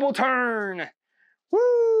the double turn.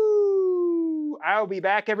 Woo! I'll be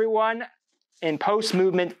back, everyone, in post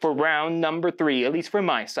movement for round number 3, at least from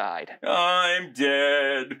my side. I'm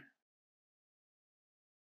dead.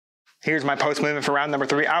 Here's my post movement for round number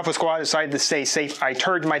 3. Alpha Squad decided to stay safe. I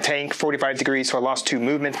turned my tank 45 degrees, so I lost 2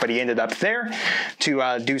 movements, but he ended up there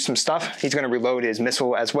to do some stuff. He's going to reload his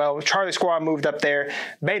missile as well. Charlie Squad moved up there.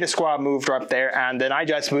 Beta Squad moved up there, and then I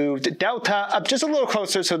just moved Delta up just a little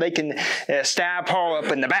closer so they can stab Paul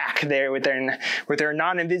up in the back there with their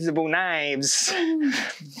non-invisible knives.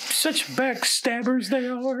 Such backstabbers they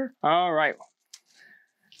are. All right.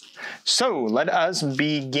 So let us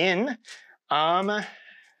begin.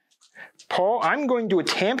 Paul, I'm going to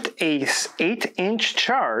attempt a 8-inch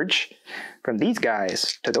charge from these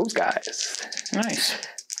guys to those guys. Nice.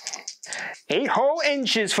 8 whole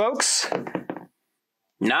inches, folks.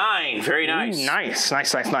 9. Very nice. Ooh,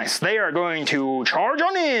 nice. They are going to charge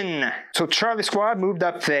on in. So Charlie Squad moved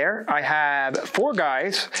up there. I have 4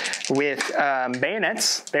 guys with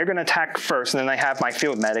bayonets. They're going to attack first, and then I have my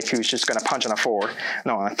field medic who's just going to punch on a 4.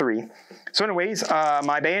 No, on a 3. So anyways,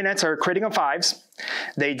 my bayonets are critting on 5s.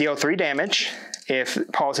 They deal 3 damage if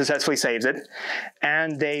Paul successfully saves it.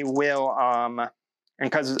 And they will, and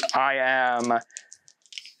because I am,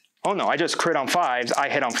 oh no, I just crit on 5s, I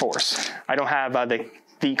hit on 4s. I don't have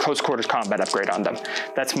the close quarters combat upgrade on them.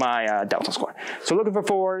 That's my Delta Squad. So looking for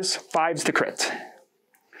 4s, 5s to crit.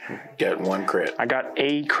 Got 1 crit. I got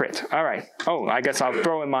a crit. All right. Oh, I guess I'll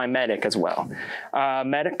throw in my medic as well.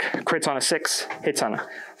 Medic crits on a 6, hits on a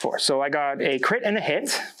 4. So I got a crit and a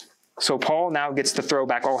hit. So Paul now gets to throw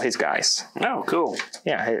back all his guys. Oh, cool.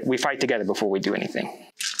 Yeah, we fight together before we do anything.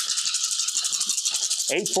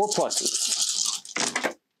 8 4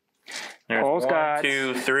 pluses. There's Paul's 1, got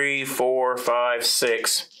 2, 3, 4, 5,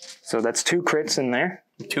 6. So that's 2 crits in there.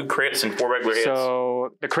 2 crits and 4 regular hits.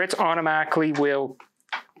 So the crits automatically will...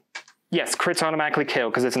 Yes, crits automatically kill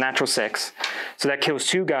because it's a natural 6. So that kills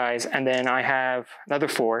 2 guys, and then I have another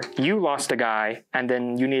 4. You lost a guy, and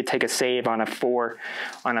then you need to take a save on a 4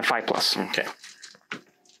 on a 5 plus. Okay.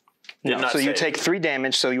 No, so you take 3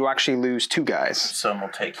 damage, so you actually lose 2 guys. So I'm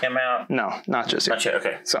going to take him out. No, not just yet. Not yet,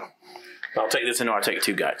 okay. So I'll take this and I'll take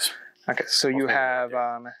 2 guys. Okay, so you have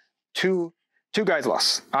 2 guys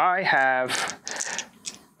lost. I have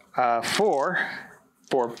 4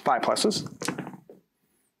 5 pluses.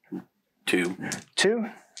 2.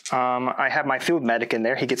 I have my field medic in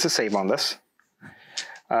there. He gets a save on this.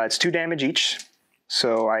 It's 2 damage each,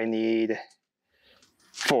 so I need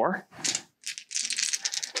 4.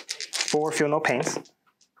 4 feel no pains.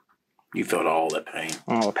 You felt all that pain.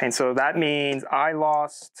 All the pain. So that means I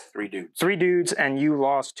lost 3 dudes. 3 dudes, and you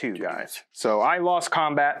lost 2 guys. So I lost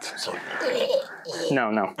combat. So,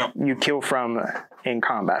 No. You kill from in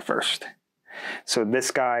combat first. So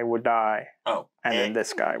this guy would die. Oh. And then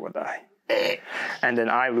this guy would die. And then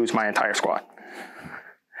I lose my entire squad.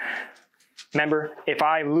 Remember, if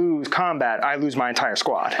I lose combat, I lose my entire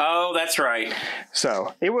squad. Oh, that's right.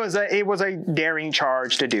 So it was a daring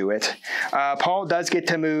charge to do it. Paul does get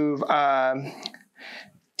to move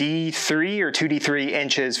D3 or 2D3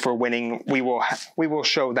 inches for winning. We will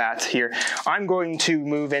show that here. I'm going to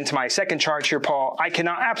move into my second charge here, Paul. I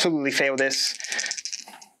cannot absolutely fail this.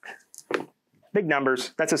 Big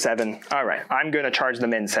numbers. That's a 7. All right. I'm going to charge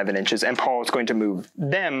them in 7 inches, and Paul is going to move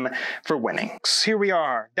them for winning. So here we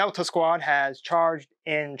are. Delta Squad has charged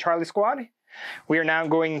in Charlie Squad. We are now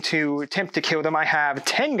going to attempt to kill them. I have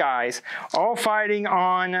 10 guys, all fighting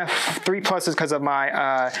on 3 pluses because of my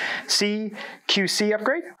𝐶/𝐄𝐶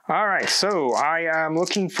upgrade. All right. So I am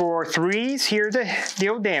looking for 3s here to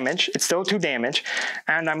deal damage. It's still 2 damage.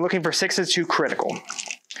 And I'm looking for 6s to critical.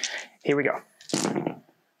 Here we go.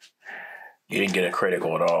 You didn't get a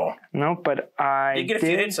critical at all. No, but I did get a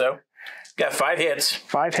few hits, though. Got 5 hits.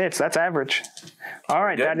 5 hits, that's average. All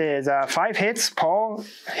right, that is 5 hits. Paul,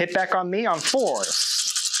 hit back on me on 4s.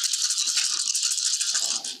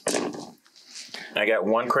 I got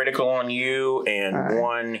 1 critical on you and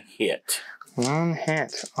 1 hit. 1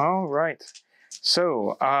 hit, all right.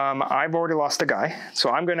 So, I've already lost a guy, so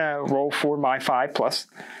I'm gonna roll for my 5 plus.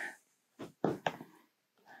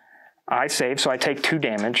 I save, so I take 2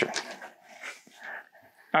 damage.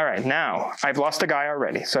 All right, now I've lost a guy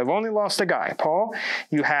already, so I've only lost a guy. Paul,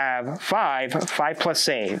 you have 5 plus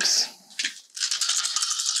saves.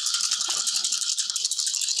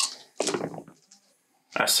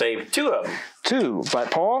 I saved 2 of them. 2, but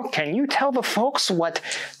Paul, can you tell the folks what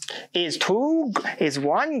is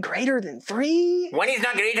 1 greater than 3? 1 is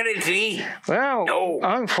not greater than 3. Well, no.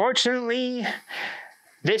 Unfortunately,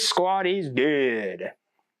 this squad is dead.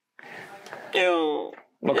 No.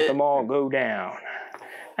 Look at them all go down.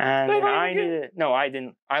 And I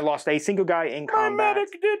didn't. I lost a single guy in combat. My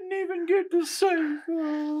medic didn't even get to save.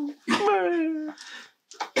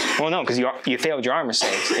 Well, no, because you failed your armor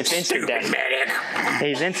saves. It's instant death. Medic.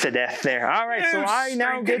 He's insta death there. All right, so I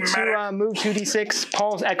now get to move 2d6.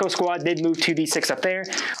 Paul's Echo Squad did move 2d6 up there.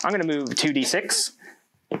 I'm going to move 2d6.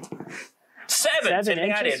 7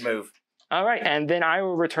 inches. I did move. All right, and then I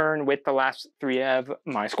will return with the last 3 of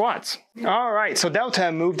my squads. All right, so Delta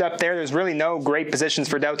moved up there. There's really no great positions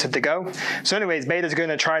for Delta to go. So anyways, Beta's going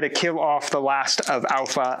to try to kill off the last of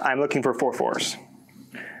Alpha. I'm looking for 4 4s.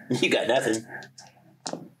 You got nothing.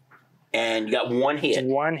 And you got 1 hit.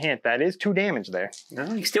 1 hit. That is 2 damage there. No,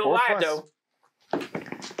 he's still alive, though.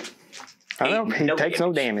 I know, he takes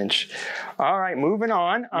no damage. All right, moving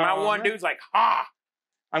on. My 1 dude's like, ha!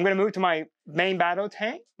 I'm going to move to my main battle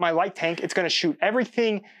tank, my light tank. It's going to shoot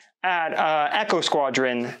everything at Echo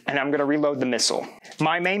Squadron, and I'm going to reload the missile.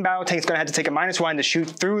 My main battle tank is going to have to take a -1 to shoot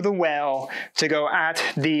through the well to go at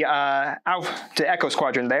the to Echo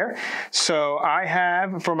Squadron there. So I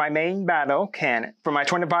have, for my main battle cannon, for my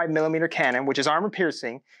 25mm cannon, which is armor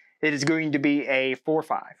piercing, it is going to be a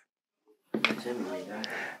 4-5.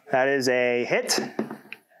 That is a hit.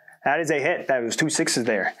 That is a hit. That was 2 6s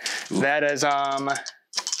there. That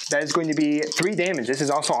is going to be 3 damage. This is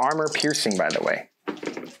also armor piercing, by the way.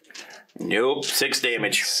 Nope, 6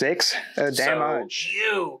 damage. 6 damage. So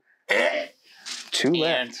you 2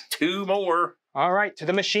 left. 2 more. All right, to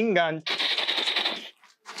the machine gun.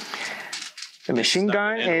 The machine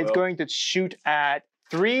gun is going to shoot at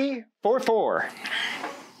 3 4 4.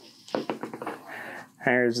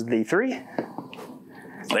 There's the 3.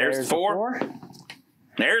 There's 4.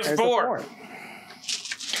 There's 4.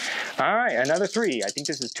 All right, another 3. I think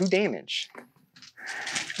this is 2 damage.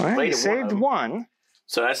 All right, he saved 1.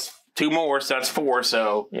 So that's 2 more, so that's 4,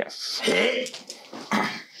 so... Yes.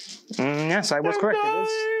 Yes, I was correct.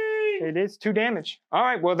 It is 2 damage. All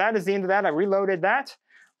right, well, that is the end of that. I reloaded that.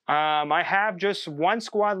 I have just 1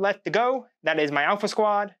 squad left to go. That is my Alpha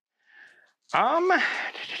Squad.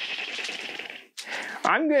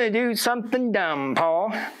 I'm going to do something dumb,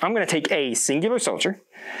 Paul. I'm going to take a singular soldier,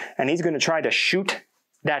 and he's going to try to shoot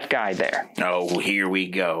that guy there. Oh, here we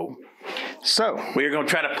go. So we're going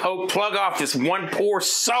to try to plug off this one poor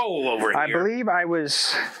soul over here. I believe I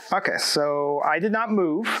was... Okay, so I did not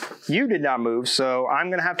move. You did not move, so I'm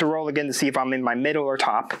going to have to roll again to see if I'm in my middle or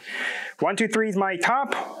top. 1, 2, 3 is my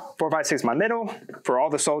top. 4, 5, 6 my middle. For all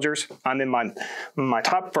the soldiers, I'm in my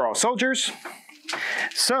top for all soldiers.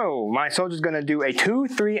 So my soldier's going to do a 2,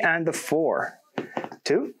 3, and a 4.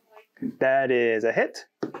 2. That is a hit.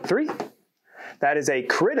 3. That is a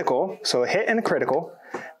critical, so a hit and a critical.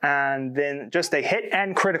 And then just a hit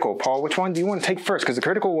and critical. Paul, which one do you want to take first? Because the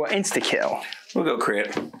critical will insta-kill. We'll go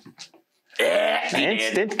crit.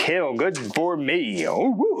 Instant kill. Good for me.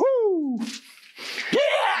 Oh, woohoo!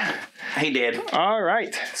 Yeah! He did. All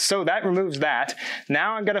right. So that removes that.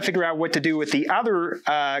 Now I'm going to figure out what to do with the other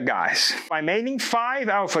guys. My remaining 5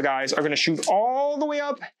 alpha guys are going to shoot all the way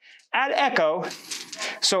up at Echo.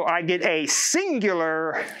 So I get a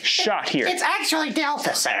singular shot here. It's actually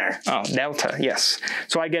Delta, sir. Oh, Delta, yes.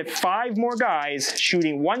 So I get 5 more guys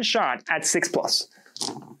shooting 1 shot at 6+.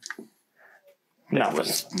 That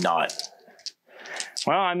was not.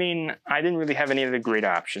 Well, I mean, I didn't really have any other great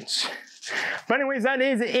options. But anyways, that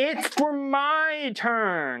is it for my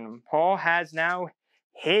turn. Paul has now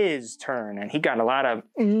his turn, and he got a lot of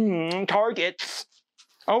targets.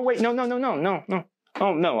 Oh, wait, no.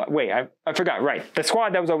 Oh, no, wait, I forgot, right. The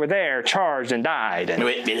squad that was over there charged and died. And...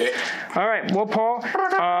 All right, well, Paul,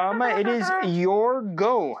 it is your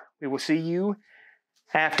go. We will see you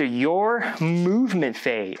after your movement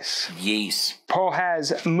phase. Yes. Paul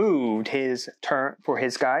has moved his turn for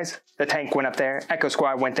his guys. The tank went up there. Echo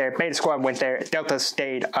squad went there. Beta squad went there. Delta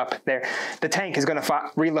stayed up there. The tank is going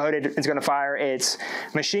to reload it. It's going to fire its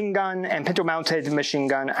machine gun and pintle-mounted machine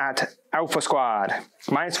gun at Alpha squad.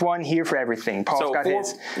 -1 here for everything. Paul's got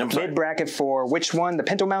his mid bracket for which one? The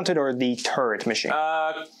pintle-mounted or the turret machine?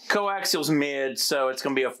 Coaxial's mid, so it's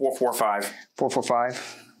going to be a 4-4-5.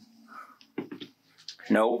 4-4-5.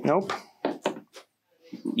 Nope. Nope.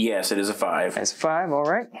 Yes, it is a 5. It's 5, all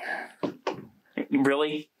right.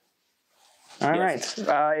 Really? All right.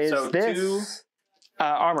 Is so this 2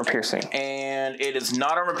 armor piercing? And it is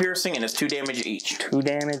not armor piercing, and it's 2 damage each. 2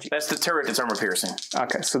 damage. That's the turret that's armor piercing.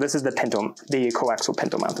 Okay, so this is the coaxial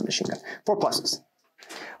pintle mounted machine gun. 4 pluses.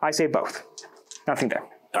 I say both. Nothing there.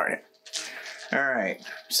 All right. All right.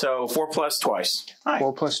 So 4 plus twice.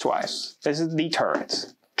 4 plus twice. This is the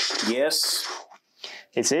turret. Yes.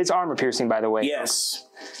 It's armor piercing, by the way. Yes.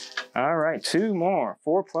 All right, 2 more.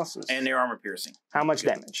 4 pluses. And they're armor piercing. How much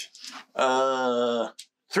damage?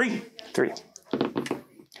 3. 3.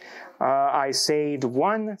 I saved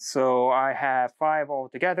 1, so I have 5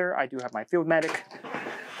 altogether. I do have my field medic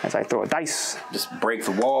as I throw a dice. Just break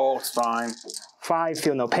the wall. It's fine. 5,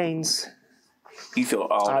 feel no pains. You feel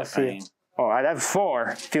all that pain. Oh, I have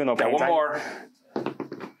 4, feel no pains. Got 1 more.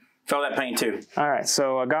 Feel that pain too. All right,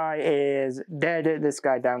 so a guy is dead. This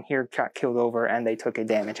guy down here got killed over, and they took a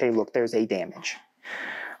damage. Hey, look, there's a damage.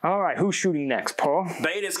 All right, who's shooting next, Paul?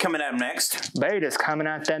 Beta's coming at them next. Beta's coming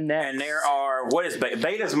at them next. And there are, what is Beta?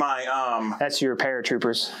 Beta's my, That's your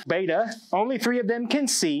paratroopers. Beta, only 3 of them can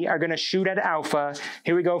see, are going to shoot at Alpha.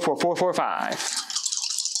 Here we go for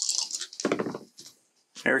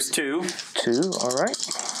 4-4-5. There's 2. 2, all right.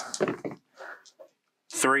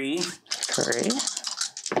 3. 3.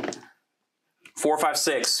 4, 5,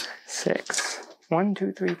 6. 6. 1,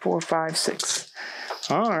 2, 3, 4, 5, 6.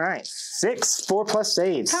 All right, 6 4 plus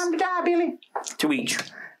saves. Time to die, Billy. 2 each.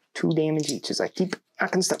 2 damage each as I keep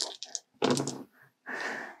knocking stuff.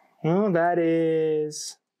 Well, that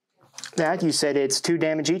is that. You said it's 2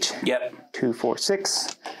 damage each? Yep. 2, 4,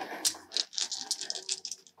 6.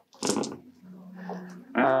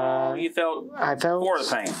 You felt I felt 4 of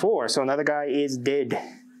the pain. 4, so another guy is dead.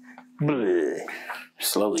 Bleh.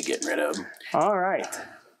 Slowly getting rid of him. All right.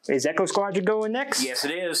 Is Echo Squadron going next? Yes, it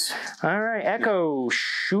is. All right, Echo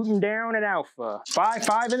shooting down at Alpha. 5,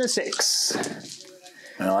 5, and a 6.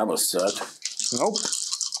 Well, that was sucked. Nope.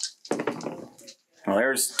 Well,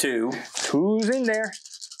 there's 2. 2's in there.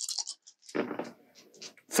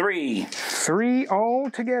 3. 3 all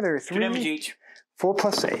together. 2 damage each. 4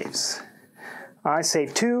 plus saves. I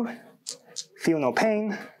save 2. Feel no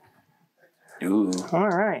pain. Ooh. All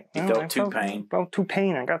right. You felt 2 pain. Felt 2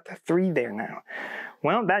 pain. I got the 3 there now.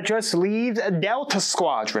 Well, that just leaves Delta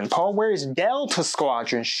Squadron. Paul, where is Delta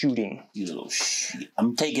Squadron shooting? You little shit.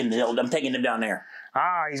 I'm taking them down there.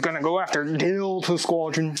 Ah, he's going to go after Delta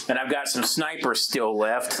Squadron. And I've got some snipers still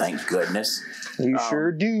left, thank goodness. You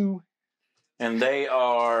sure do. And they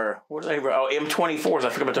are, what are they? Oh, M24s.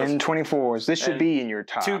 I forgot about those. M24s. This should be in your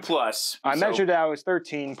top. 2+. I measured out, it was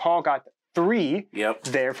 13. Paul got 3 Yep.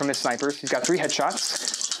 there from his snipers. He's got 3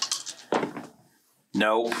 headshots.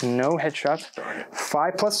 Nope. No headshots.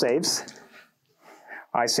 5+ saves.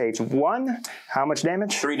 I saved 1. How much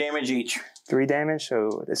damage? 3 damage each. 3 damage,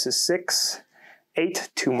 so this is 6.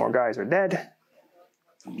 8. 2 more guys are dead.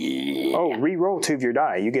 Yeah. Oh, re-roll 2 of your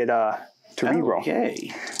die. You get to re-roll.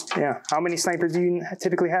 Okay. Yeah. How many snipers do you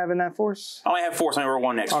typically have in that force? I only have 4, so I roll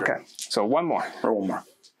 1 extra. Okay, so 1 more. Roll 1 more.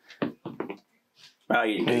 Oh,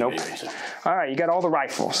 you didn't. Nope. All right, you got all the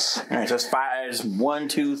rifles. All right, so that's 5. There's 1,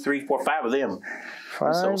 2, 3, 4, 5 of them.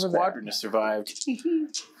 5 So of squadron has survived.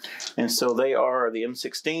 And so they are the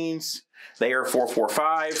M16s. They are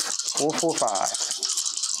 445.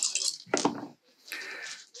 445.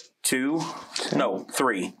 2. No,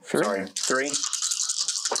 3. Sure. Sorry. 3.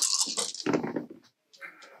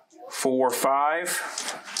 4,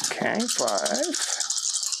 5. Okay, 5.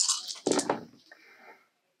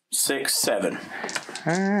 6, 7.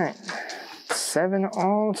 All right. 7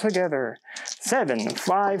 all together. 7,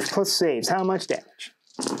 5 plus saves. How much damage?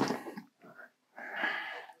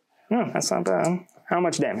 That's not bad. How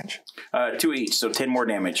much damage? 2 each, so 10 more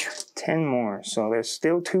damage. 10 more. So there's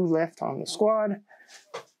still 2 left on the squad.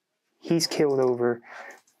 He's killed over.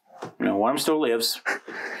 No, one of them still lives.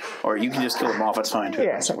 Or you can just kill them off. That's fine too.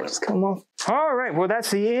 Yeah, so just kill them off. All right. Well,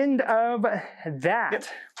 that's the end of that. Yep.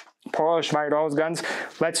 Paul fired all his guns.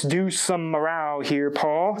 Let's do some morale here,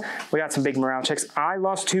 Paul. We got some big morale checks. I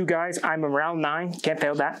lost 2 guys. I'm morale 9. Can't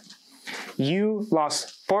fail that. You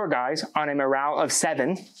lost 4 guys on a morale of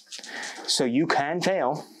 7. So you can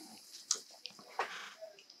fail.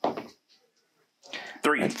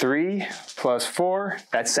 3. 3 plus 4.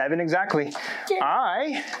 That's 7 exactly.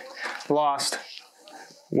 I lost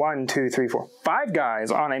 1, 2, 3, 4, 5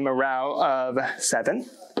 guys on a morale of 7.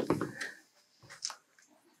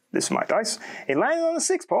 This is my dice. It landed on a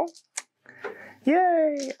 6, Paul.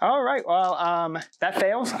 Yay! All right. Well, that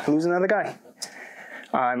fails. I lose another guy.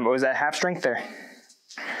 Was that half strength there?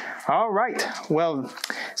 All right. Well,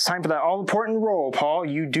 it's time for that all-important roll, Paul.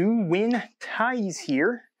 You do win ties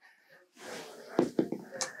here.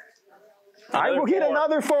 I will get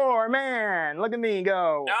another 4. Man, look at me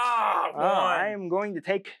go. I'm going to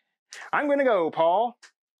go, Paul.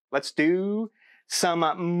 Let's do some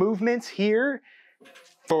movements here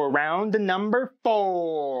for round number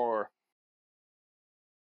 4.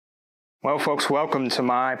 Well, folks, welcome to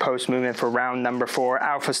my post movement for round number 4.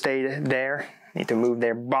 Alpha stayed there. Need to move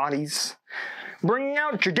their bodies. Bring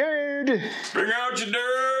out your dead. Bring out your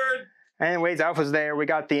dirt. Anyways, Alpha's there. We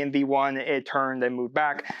got the MV1. It turned and moved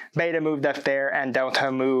back. Beta moved up there, and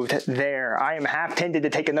Delta moved there. I am half tempted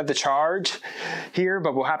to take another charge here,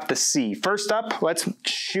 but we'll have to see. First up, let's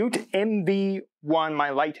shoot MV1,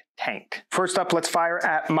 my light tank. First up, let's fire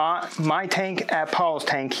at my tank, at Paul's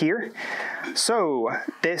tank here. So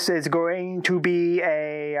this is going to be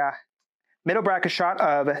a middle bracket shot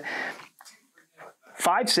of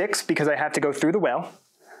 5-6 because I have to go through the well.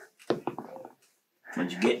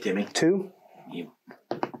 What'd you get, Timmy? 2.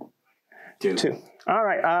 2. All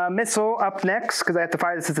right, missile up next because I have to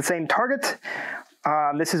fire this at the same target.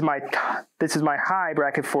 This is my high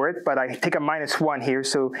bracket for it, but I take a -1 here,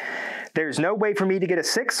 so there's no way for me to get a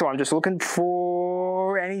 6. So I'm just looking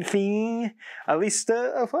for anything at least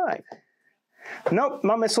a 5. Nope,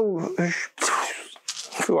 my missile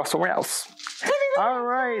flew off somewhere else. All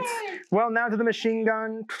right. Well, now to the machine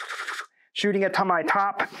gun, shooting at my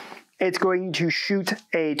top. It's going to shoot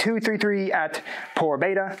a 2-3-3 at poor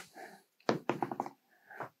beta.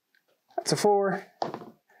 That's a 4.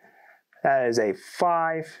 That is a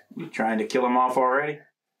 5. You trying to kill him off already?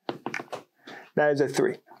 That is a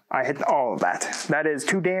 3. I hit all of that. That is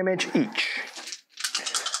 2 damage each.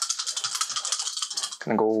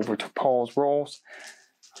 Gonna go over to Paul's rolls.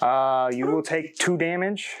 You will take 2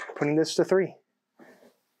 damage, putting this to 3.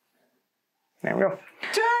 There we go.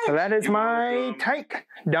 So that is my tank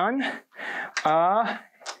done.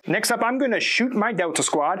 Next up, I'm going to shoot my Delta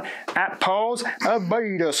squad at Paul's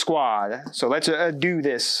Beta squad. So let's do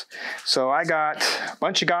this. So I got a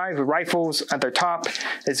bunch of guys with rifles at their top.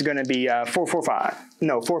 It's going to be 4-4-5.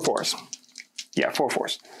 No, 4-4s. Yeah,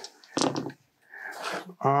 4-4s.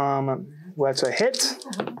 What's a hit?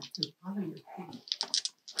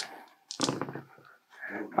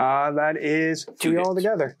 That is 3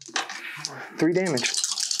 altogether. 3 damage.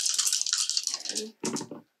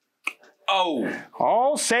 Oh.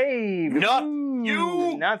 All saved.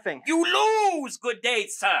 Nothing. You lose. Good day,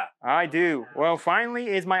 sir. I do. Well, finally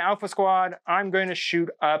is my Alpha squad. I'm going to shoot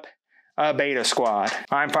up a beta squad.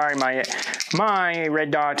 I'm firing my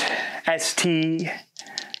red dot STG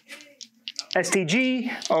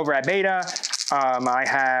over at beta. I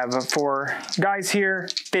have 4 guys here,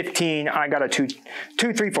 15. I got a 2,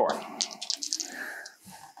 3, 4.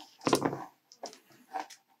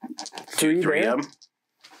 2, 3 of them.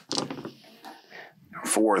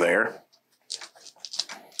 4 there.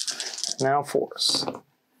 Now 4s.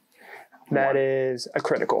 That is a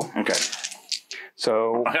critical. Okay.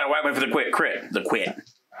 So I gotta wait for the crit. The quit.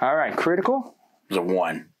 All right, critical. It was a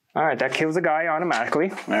 1. All right, that kills a guy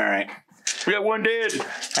automatically. All right. We got 1 dead.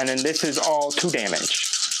 And then this is all 2 damage.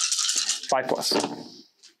 5 plus.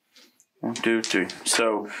 1, 2, 3.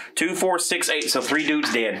 So 2, 4, 6, 8. So 3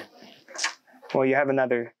 dudes dead. Well, you have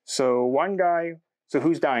another. So 1 guy. So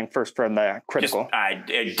who's dying first from the critical?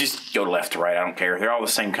 Just go left to right. I don't care. They're all the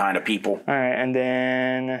same kind of people. All right, and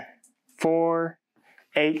then 4,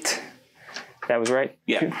 8. That was right?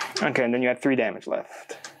 Yeah. 2. Okay, and then you have 3 damage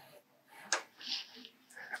left.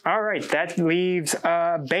 All right, that leaves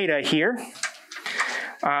beta here.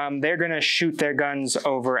 They're going to shoot their guns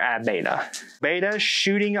over at beta. Beta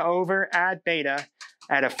shooting over at beta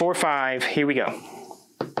at a 4-5. Here we go.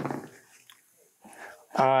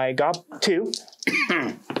 I got 2.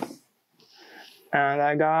 And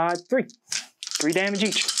I got 3. 3 damage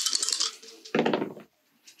each.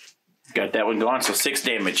 Got that one going, so 6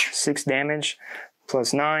 damage. 6 damage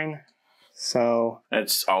plus 9. So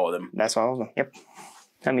that's all of them. That's all of them. Yep.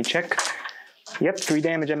 Let me check. Yep, 3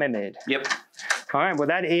 damage at my mid. Yep. All right, well,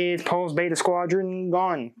 that is Paul's Beta Squadron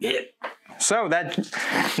gone. Yep. So that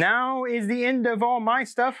now is the end of all my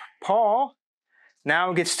stuff. Paul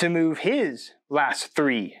now gets to move his last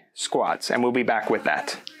 3 squads, and we'll be back with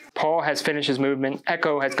that. Paul has finished his movement.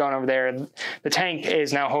 Echo has gone over there. The tank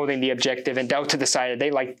is now holding the objective, and Delta decided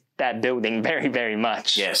they like that building very, very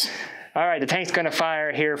much. Yes. All right, the tank's going to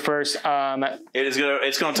fire here first. It's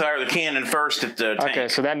going to fire the cannon first at the tank. Okay,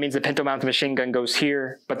 so that means the pinto-mounted machine gun goes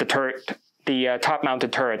here, but the turret, the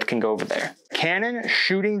top-mounted turret can go over there. Cannon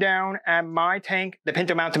shooting down at my tank. The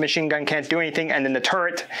pinto-mounted machine gun can't do anything, and then the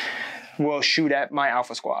turret will shoot at my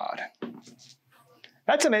Alpha Squad.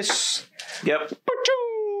 That's a miss. Yep.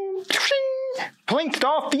 Plinked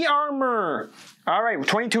off the armor. All right,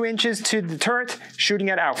 22 inches to the turret, shooting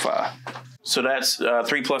at Alpha. So that's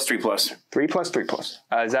 3 plus 3 plus. 3 plus 3 plus.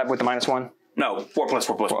 Is that with the -1? No, 4 plus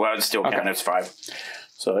 4 plus. Well, it's still counting. That's 5.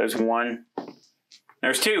 So there's 1.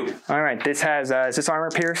 There's 2. All right, this has, is this armor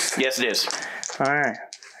pierced? Yes, it is. All right,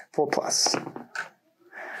 4 plus.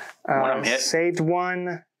 1 hit. Saved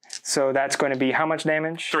 1. So that's going to be how much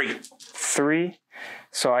damage? 3. 3.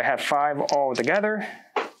 So I have 5 all together.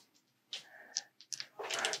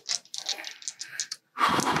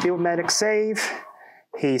 Field medic save.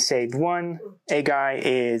 He saved 1. A guy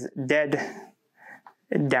is dead.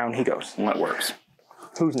 Down he goes. That works.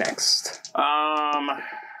 Who's next?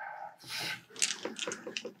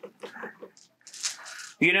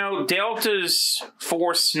 You know, Delta's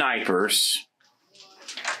 4 snipers.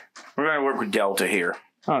 We're going to work with Delta here.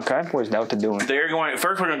 Okay, what's Delta doing? They're going.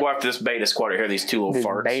 First, we're going to go after this beta squad here. These 2 little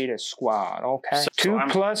farts. Beta squad. Okay. So 2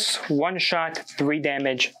 plus 1 shot, 3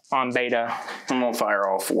 damage on beta. I'm going to fire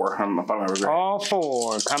all 4. I'm regret. All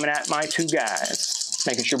 4 coming at my 2 guys.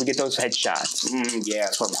 Making sure we get those headshots. Yeah,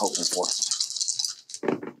 that's what I'm hoping for.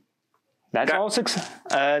 That's all 6.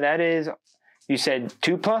 That is, you said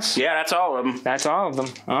 2 plus? Yeah, that's all of them. That's all of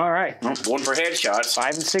them. All right. 1 for headshots.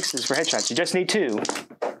 5 and 6 for headshots. You just need 2.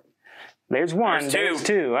 There's 1. There's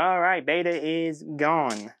 2. All right. Beta is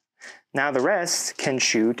gone. Now the rest can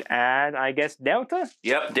shoot at, I guess, Delta?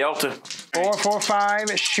 Yep, Delta. 4, 4,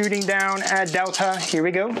 5, shooting down at Delta. Here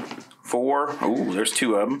we go. 4. Ooh, there's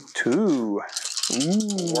 2 of them. 2.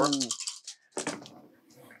 Ooh. 4.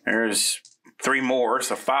 There's 3 more,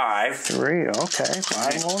 so 5. 3, okay.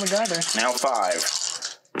 5 more together. Now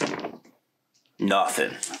 5.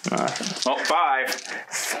 Nothing. Oh,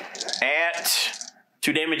 5. At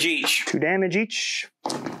 2 damage each. 2 damage each.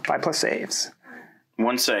 5 plus saves.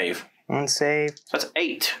 1 save. 1 save. So that's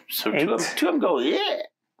 8. So 8. 2 of them go, yeah.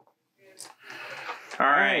 All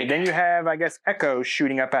right. Then you have, I guess, Echo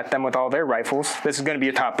shooting up at them with all their rifles. This is going to be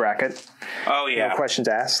a top bracket. Oh, yeah. No questions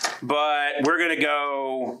asked. But we're going to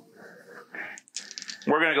go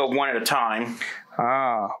 1 at a time.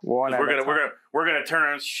 One at a time. We're gonna turn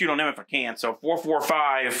around and shoot on them if I can. So 4, 4,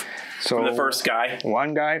 5 for the first guy.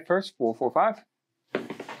 1 guy first. 4, 4, 5.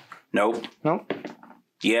 Nope. Nope.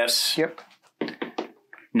 Yes. Yep.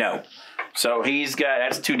 No. So he's got,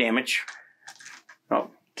 that's 2 damage. Oh.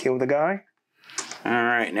 Kill the guy. All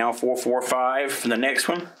right. Now 4, 4, 5 for the next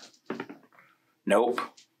one. Nope.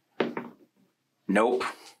 Nope.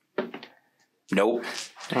 Nope.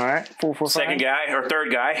 All right. 4, 4, 5. Second guy or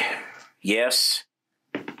third guy. Yes.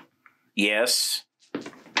 Yes.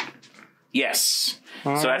 Yes.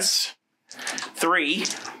 All so right. that's 3.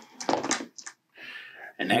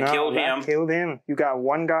 And that killed him. That killed him. You got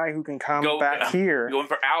one guy who can come back here. Going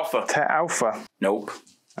for alpha. To alpha. Nope.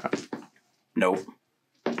 Nope.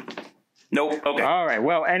 Nope. Okay. All right.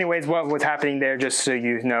 Well, anyways, what was happening there, just so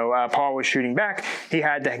you know, Paul was shooting back. He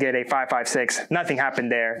had to get a 5, 5, 6. Nothing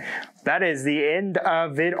happened there. That is the end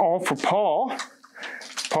of it all for Paul.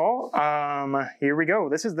 Paul, here we go.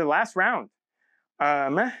 This is the last round.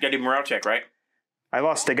 Gotta do morale check, right? I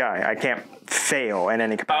lost a guy. I can't fail in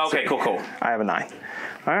any capacity. Oh, okay, cool. I have a 9.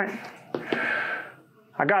 All right.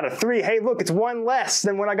 I got a 3. Hey, look, it's 1 less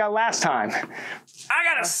than what I got last time. I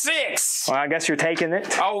got a 6. Well, I guess you're taking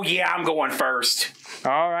it. Oh, yeah, I'm going first.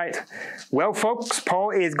 All right. Well, folks,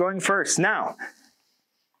 Paul is going first. Now,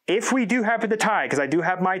 if we do happen to tie, because I do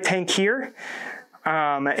have my tank here,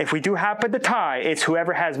 if we do happen to tie, it's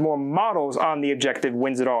whoever has more models on the objective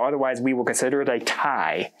wins it all. Otherwise, we will consider it a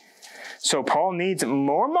tie. So Paul needs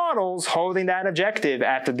more models holding that objective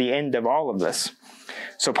after the end of all of this.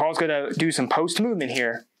 So Paul's going to do some post-movement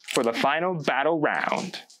here for the final battle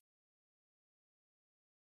round.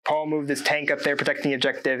 Paul moved his tank up there protecting the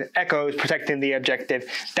objective. Echo is protecting the objective.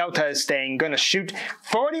 Delta is staying. Going to shoot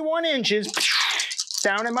 41 inches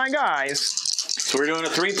down at my guys. So we're doing a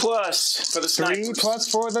 3+ for the snipers.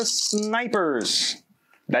 3+ for the snipers.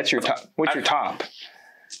 That's your top. What's your top?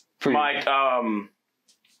 For my, oh,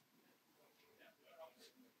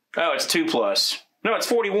 it's 2+. No, it's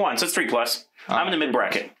 41, so it's 3+. I'm in the mid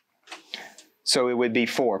bracket. So it would be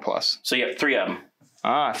 4+. So yeah, 3 of them.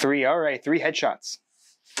 3. All right, 3 headshots.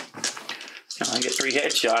 I get 3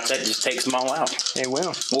 headshots. That just takes them all out. It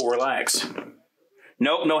will. We'll relax.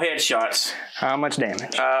 Nope, no headshots. How much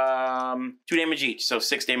damage? 2 damage each, so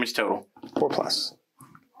 6 damage total. 4+.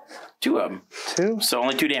 2 of them. 2. So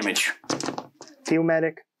only 2 damage. Field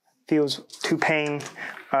medic deals 2 pain.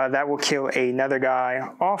 That will kill another guy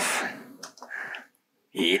off.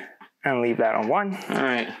 Yeah. And leave that on 1. All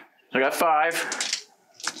right. So I got 5.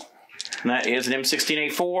 And that is an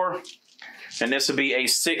M16A4. And this would be a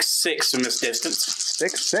 6-6 from this distance.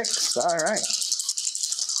 6-6. All right.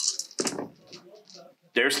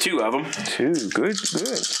 There's 2 of them. 2. Good,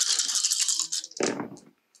 good.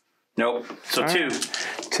 Nope. So 2.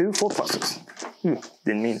 2 4+.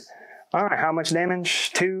 Didn't mean it. All right. How much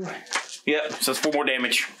damage? 2. Yep. So it's 4 more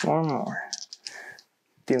damage. 1 more.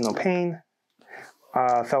 Deal no pain.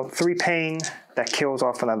 Felt 3 pain. That kills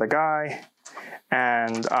off another guy.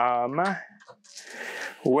 And,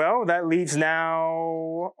 well, that leaves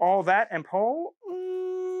now all that and Paul.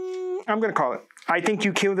 I'm going to call it. I think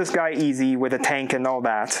you kill this guy easy with a tank and all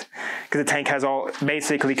that. Because the tank has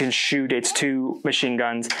basically can shoot its 2 machine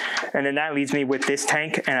guns. And then that leaves me with this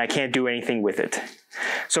tank and I can't do anything with it.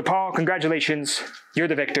 So Paul, congratulations. You're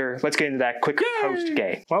the victor. Let's get into that quick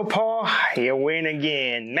post-game. Well, Paul, you win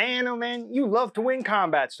again. Man, oh man, you love to win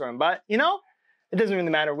Combat Storm. But, you know, it doesn't really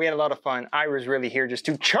matter. We had a lot of fun. I was really here just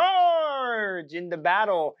to charge into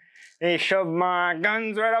battle. And shove my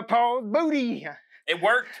guns right up Paul's booty. It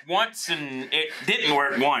worked once and it didn't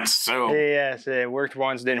work once, so. Yes, it worked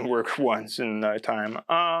once, didn't work once in no time.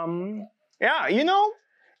 Yeah, you know,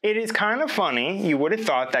 it is kind of funny. You would have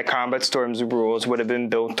thought that Combat Storm's rules would have been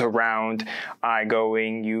built around I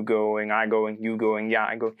going, you going, I going, you going, yeah,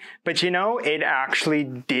 I go. But you know, it actually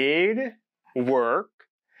did work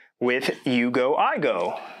with you go, I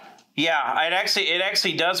go. Yeah, it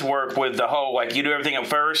actually does work with the whole, like, you do everything at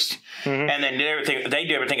first, and then they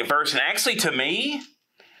do everything at first. And actually, to me,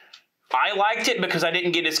 I liked it because I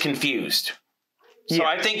didn't get as confused. So yeah.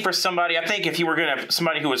 I think for somebody, if you were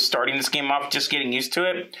somebody who was starting this game off, just getting used to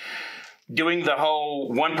it, doing the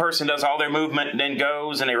whole one person does all their movement, then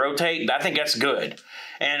goes and they rotate, I think that's good.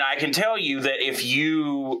 And I can tell you that if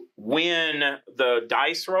you win the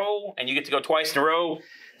dice roll and you get to go twice in a row,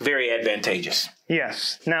 very advantageous.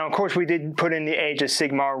 Yes. Now, of course, we did put in the Age of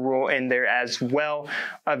Sigmar rule in there as well,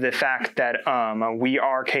 of the fact that we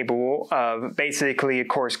are capable of basically, of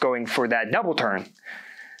course, going for that double turn.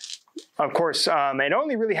 Of course, it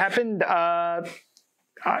only really happened.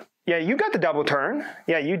 Yeah, you got the double turn.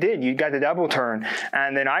 Yeah, you did. You got the double turn.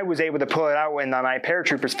 And then I was able to pull it out when my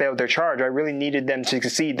paratroopers failed their charge. I really needed them to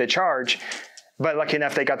succeed the charge. But lucky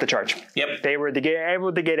enough, they got the charge. Yep. They were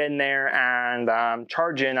able to get in there and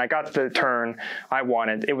charge in. I got the turn I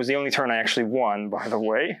wanted. It was the only turn I actually won, by the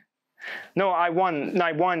way. No, I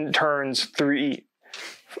won turns 3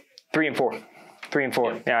 and 4. 3 and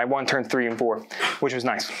 4. Yeah, I won turns 3 and 4, which was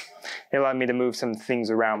nice. it allowed me to move some things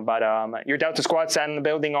around. But your Delta squad sat in the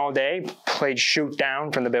building all day, played shoot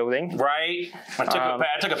down from the building. Right. I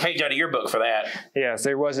took a page out of your book for that. Yes,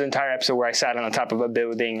 there was an entire episode where I sat on the top of a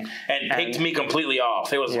building. And picked me completely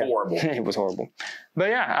off. It was horrible. It was horrible. But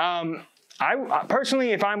yeah, I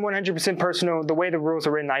personally, if I'm 100% personal, the way the rules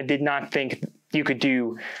are written, I did not think you could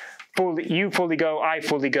do you fully go, I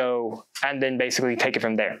fully go, and then basically take it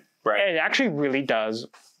from there. Right. It actually really does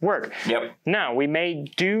work. Yep. Now, we may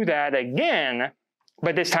do that again,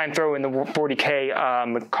 but this time throw in the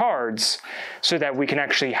 40K cards so that we can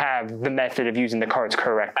actually have the method of using the cards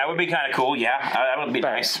correctly. That would be kind of cool, yeah. That would be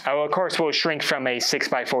nice. Of course, we'll shrink from a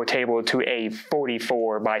 6x4 table to a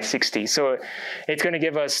 44x60. So it's going to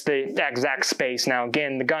give us the exact space. Now,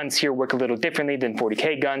 again, the guns here work a little differently than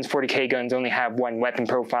 40K guns. 40K guns only have one weapon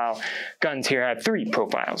profile. Guns here have 3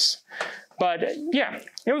 profiles. But yeah,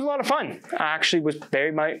 it was a lot of fun. I actually was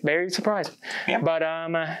very surprised. Yeah. But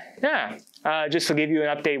yeah, just to give you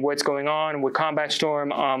an update what's going on with Combat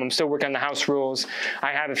Storm, I'm still working on the house rules.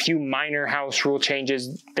 I have a few minor house rule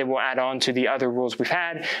changes that will add on to the other rules we've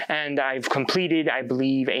had. And I've completed, I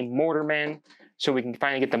believe, a Mortarman. So we can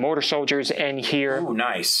finally get the Mortar Soldiers in here. Oh,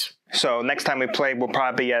 nice. So next time we play, we'll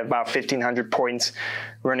probably be at about 1,500 points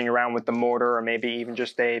running around with the mortar, or maybe even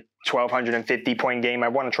just a 1,250 point game. I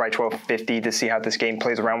want to try 1,250 to see how this game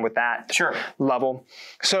plays around with that level.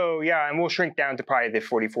 So yeah, and we'll shrink down to probably the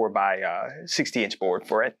 44 by 60 inch board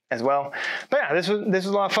for it as well. But yeah, this was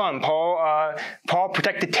a lot of fun. Paul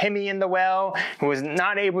protected Timmy in the well, who was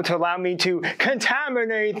not able to allow me to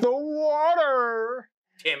contaminate the water.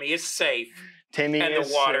 Timmy is safe. Timmy and the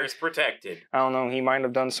water is protected. I don't know. He might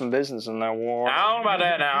have done some business in that water. I don't know about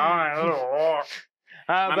that now.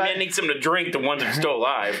 My men need some to drink, the ones that are still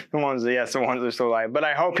alive. The ones that are still alive. But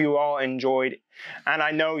I hope you all enjoyed, and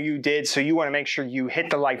I know you did, so you want to make sure you hit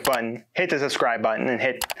the like button, hit the subscribe button, and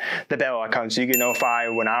hit the bell icon so you get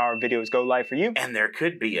notified when our videos go live for you. And there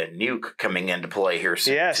could be a nuke coming into play here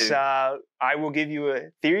soon, yes, too. I will give you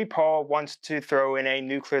a theory. Paul wants to throw in a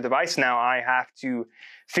nuclear device. Now, I have to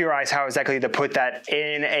theorize how exactly to put that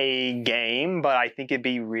in a game, but I think it'd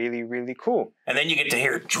be really, really cool. And then you get to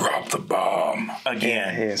hear, drop the bomb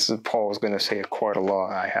again. Yes, Paul's going to say it quite a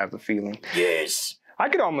lot, I have the feeling. Yes. I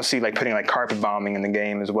could almost see like putting like carpet bombing in the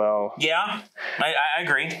game as well. Yeah, I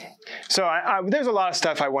agree. So there's a lot of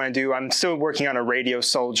stuff I want to do. I'm still working on a radio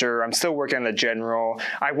soldier. I'm still working on a general.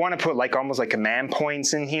 I want to put like almost like command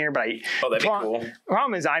points in here, but that'd be cool.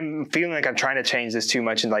 Problem is I'm feeling like I'm trying to change this too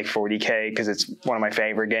much in like 40K because it's one of my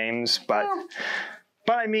favorite games, but.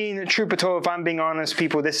 But I mean, truth be told, if I'm being honest,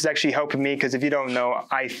 people, this is actually helping me because if you don't know,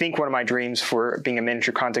 I think one of my dreams for being a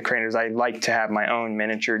miniature content creator is I'd like to have my own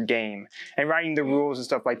miniature game. And writing the rules and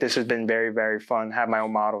stuff like this has been very, very fun. Have my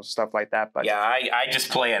own models, stuff like that. But yeah, I just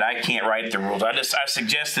play it. I can't write the rules. I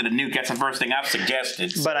suggested a nuke. That's the first thing I've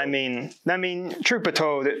suggested. So. But I mean, truth be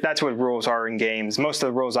told, that's what rules are in games. Most of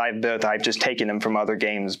the rules I've built, I've just taken them from other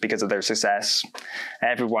games because of their success.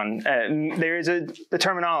 Everyone, there is the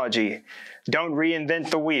terminology. Don't reinvent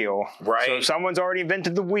the wheel. Right. So if someone's already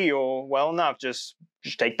invented the wheel well enough, just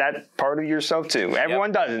take that part of yourself too.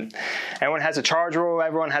 Everyone doesn't. Everyone has a charge rule.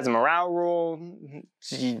 Everyone has a morale rule.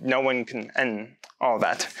 No one can, and all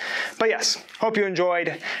that. But yes, hope you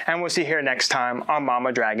enjoyed, and we'll see you here next time on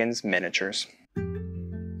Mama Dragon's Miniatures.